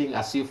acting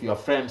as if you are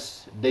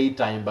friends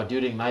daytime, but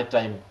during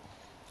nighttime,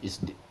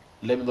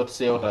 let me not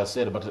say what I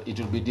said, but it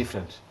will be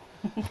different.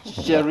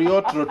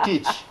 Cheriot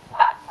Rotich,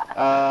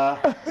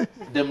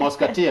 the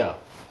Musketeer.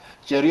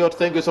 Cheriot,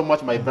 thank you so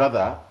much, my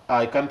brother.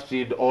 I can't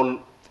read all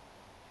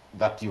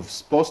that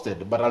you've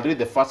posted, but I'll read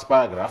the first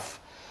paragraph.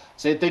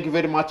 Say, thank you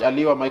very much,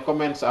 Aliwa. My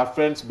comments are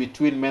friends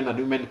between men and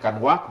women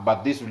can work,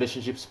 but these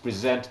relationships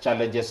present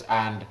challenges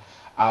and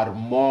are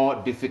more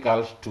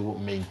difficult to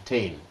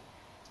maintain.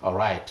 All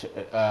right.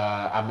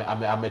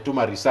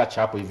 Ametuma research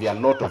hapo hivi, a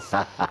lot of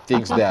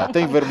things there.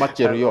 Thank you very much,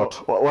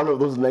 Cheriot. One of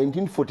those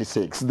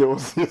 1946, there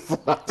was this.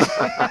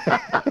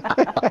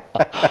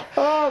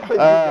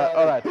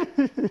 All right.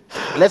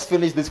 Let's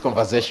finish this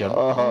conversation.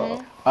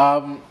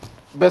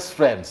 Best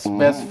friends.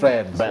 Best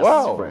friends.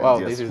 Wow.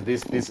 Yes.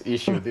 This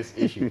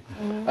issue.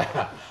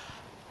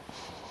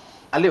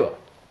 Aliwa,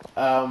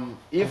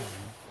 if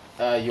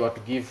you were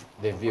to give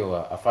the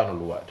viewer a final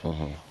word,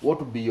 what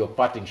would be your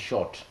parting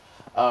shot?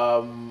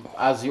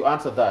 As you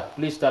answer that,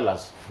 please tell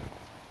us,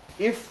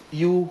 if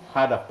you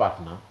had a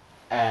partner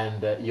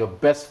and your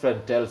best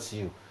friend tells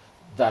you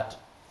that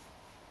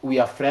we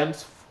are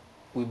friends,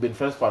 we've been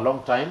friends for a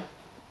long time,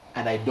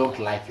 and I don't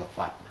like your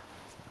partner,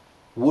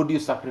 would you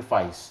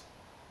sacrifice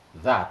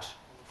that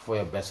for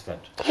your best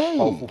friend? Hey.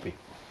 Or Fupi?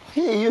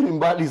 Hey, you're in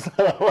bad.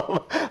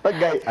 That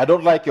guy. I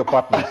don't like your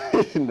partner.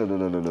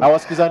 No. I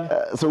was Kizani.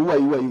 So who are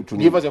you to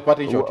me? Give us your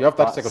parting shot. You have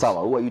 30 seconds.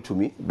 Sawa, who are you to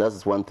me?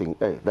 That's one thing.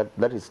 Hey,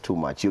 that is too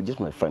much. You're just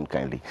my friend,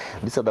 kindly.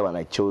 This other one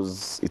I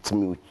chose, it's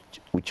me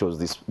who chose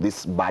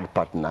this bad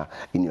partner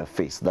in your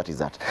face. That is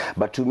that.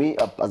 But to me,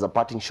 as a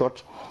parting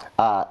shot,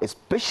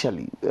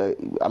 especially,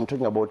 I'm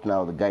talking about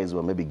now the guys who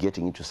are maybe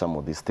getting into some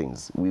of these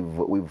things.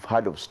 We've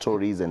heard of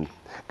stories and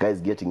guys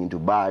getting into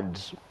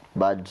bad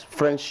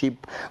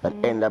friendship that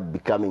end up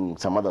becoming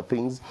some other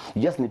things.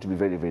 You just need to be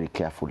very, very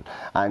careful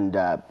and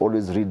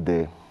always read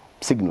the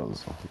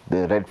signals,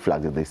 the red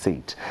flags that they say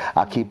it.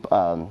 I keep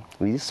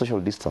with this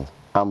social distance,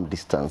 arm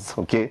distance,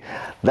 okay?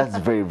 That's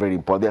very, very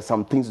important. There are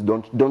some things,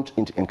 don't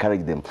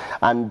encourage them.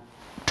 And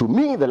to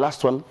me, the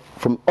last one,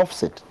 from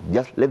offset,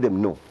 just let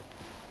them know.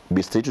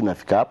 Bistri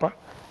tunafika hapa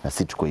na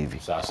si tuko hivi.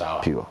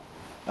 Sawa. Pure.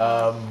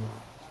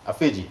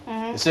 Afiji,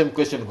 the same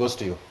question goes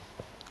to you.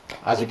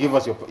 As you give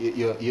us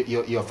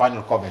your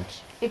final comment.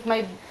 If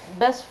my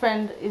best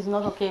friend is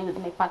not okay with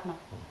my partner,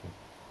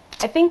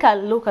 I think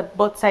I'll look at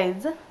both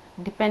sides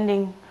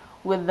depending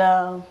with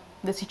the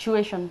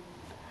situation.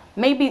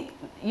 Maybe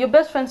your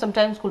best friend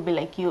sometimes could be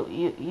like your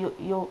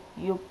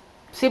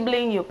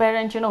sibling, your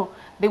parent, you know,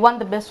 they want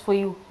the best for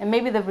you, and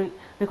maybe they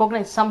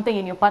recognize something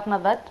in your partner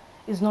that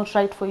is not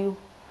right for you.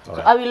 All So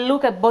right. I will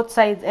look at both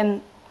sides,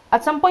 and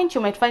at some point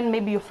you might find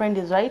maybe your friend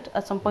is right,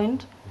 at some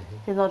point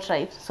he's not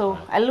right. So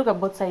I'll look at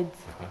both sides.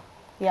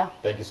 Yeah.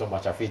 Thank you so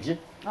much, Afiji.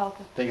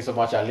 Okay. Thank you so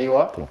much,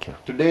 Aliwa. Thank you.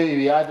 Today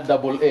we had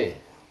double A.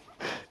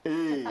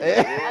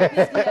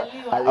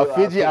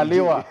 Afiji,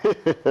 Aliwa,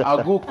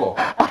 Aguko.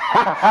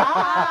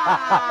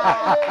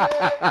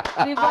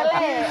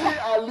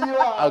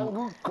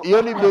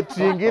 Hiyo ni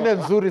beti ingine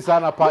nzuri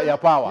sana ya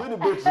power.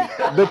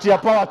 Beti ya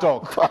power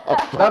talk.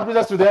 That brings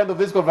us to the end of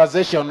this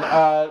conversation.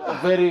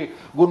 Very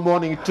good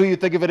morning to you.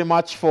 Thank you very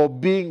much for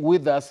being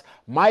with us.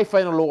 My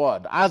final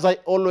word, as I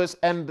always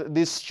end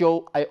this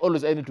show, I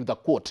always end it with a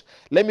quote.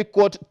 Let me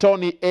quote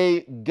Tony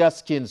A.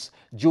 Gaskins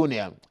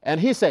Jr. And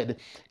he said,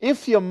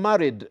 if you're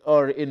married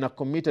or in a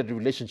committed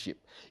relationship,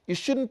 you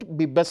shouldn't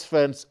be best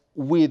friends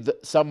with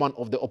someone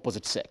of the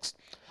opposite sex.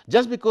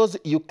 Just because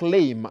you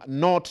claim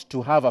not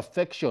to have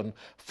affection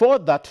for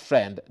that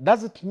friend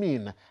doesn't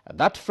mean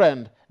that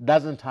friend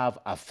doesn't have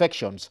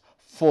affections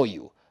for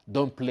you.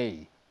 Don't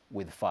play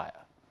with fire.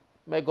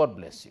 May God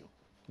bless you.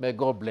 May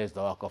God bless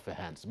the work of your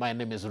hands. My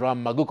name is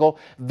Ram Maguko.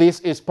 This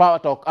is Power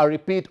Talk. A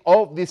repeat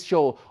of this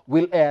show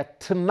will air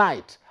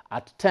tonight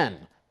at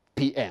 10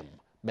 p.m.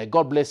 May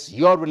God bless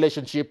your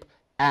relationship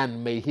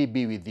and may He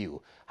be with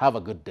you. Have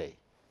a good day.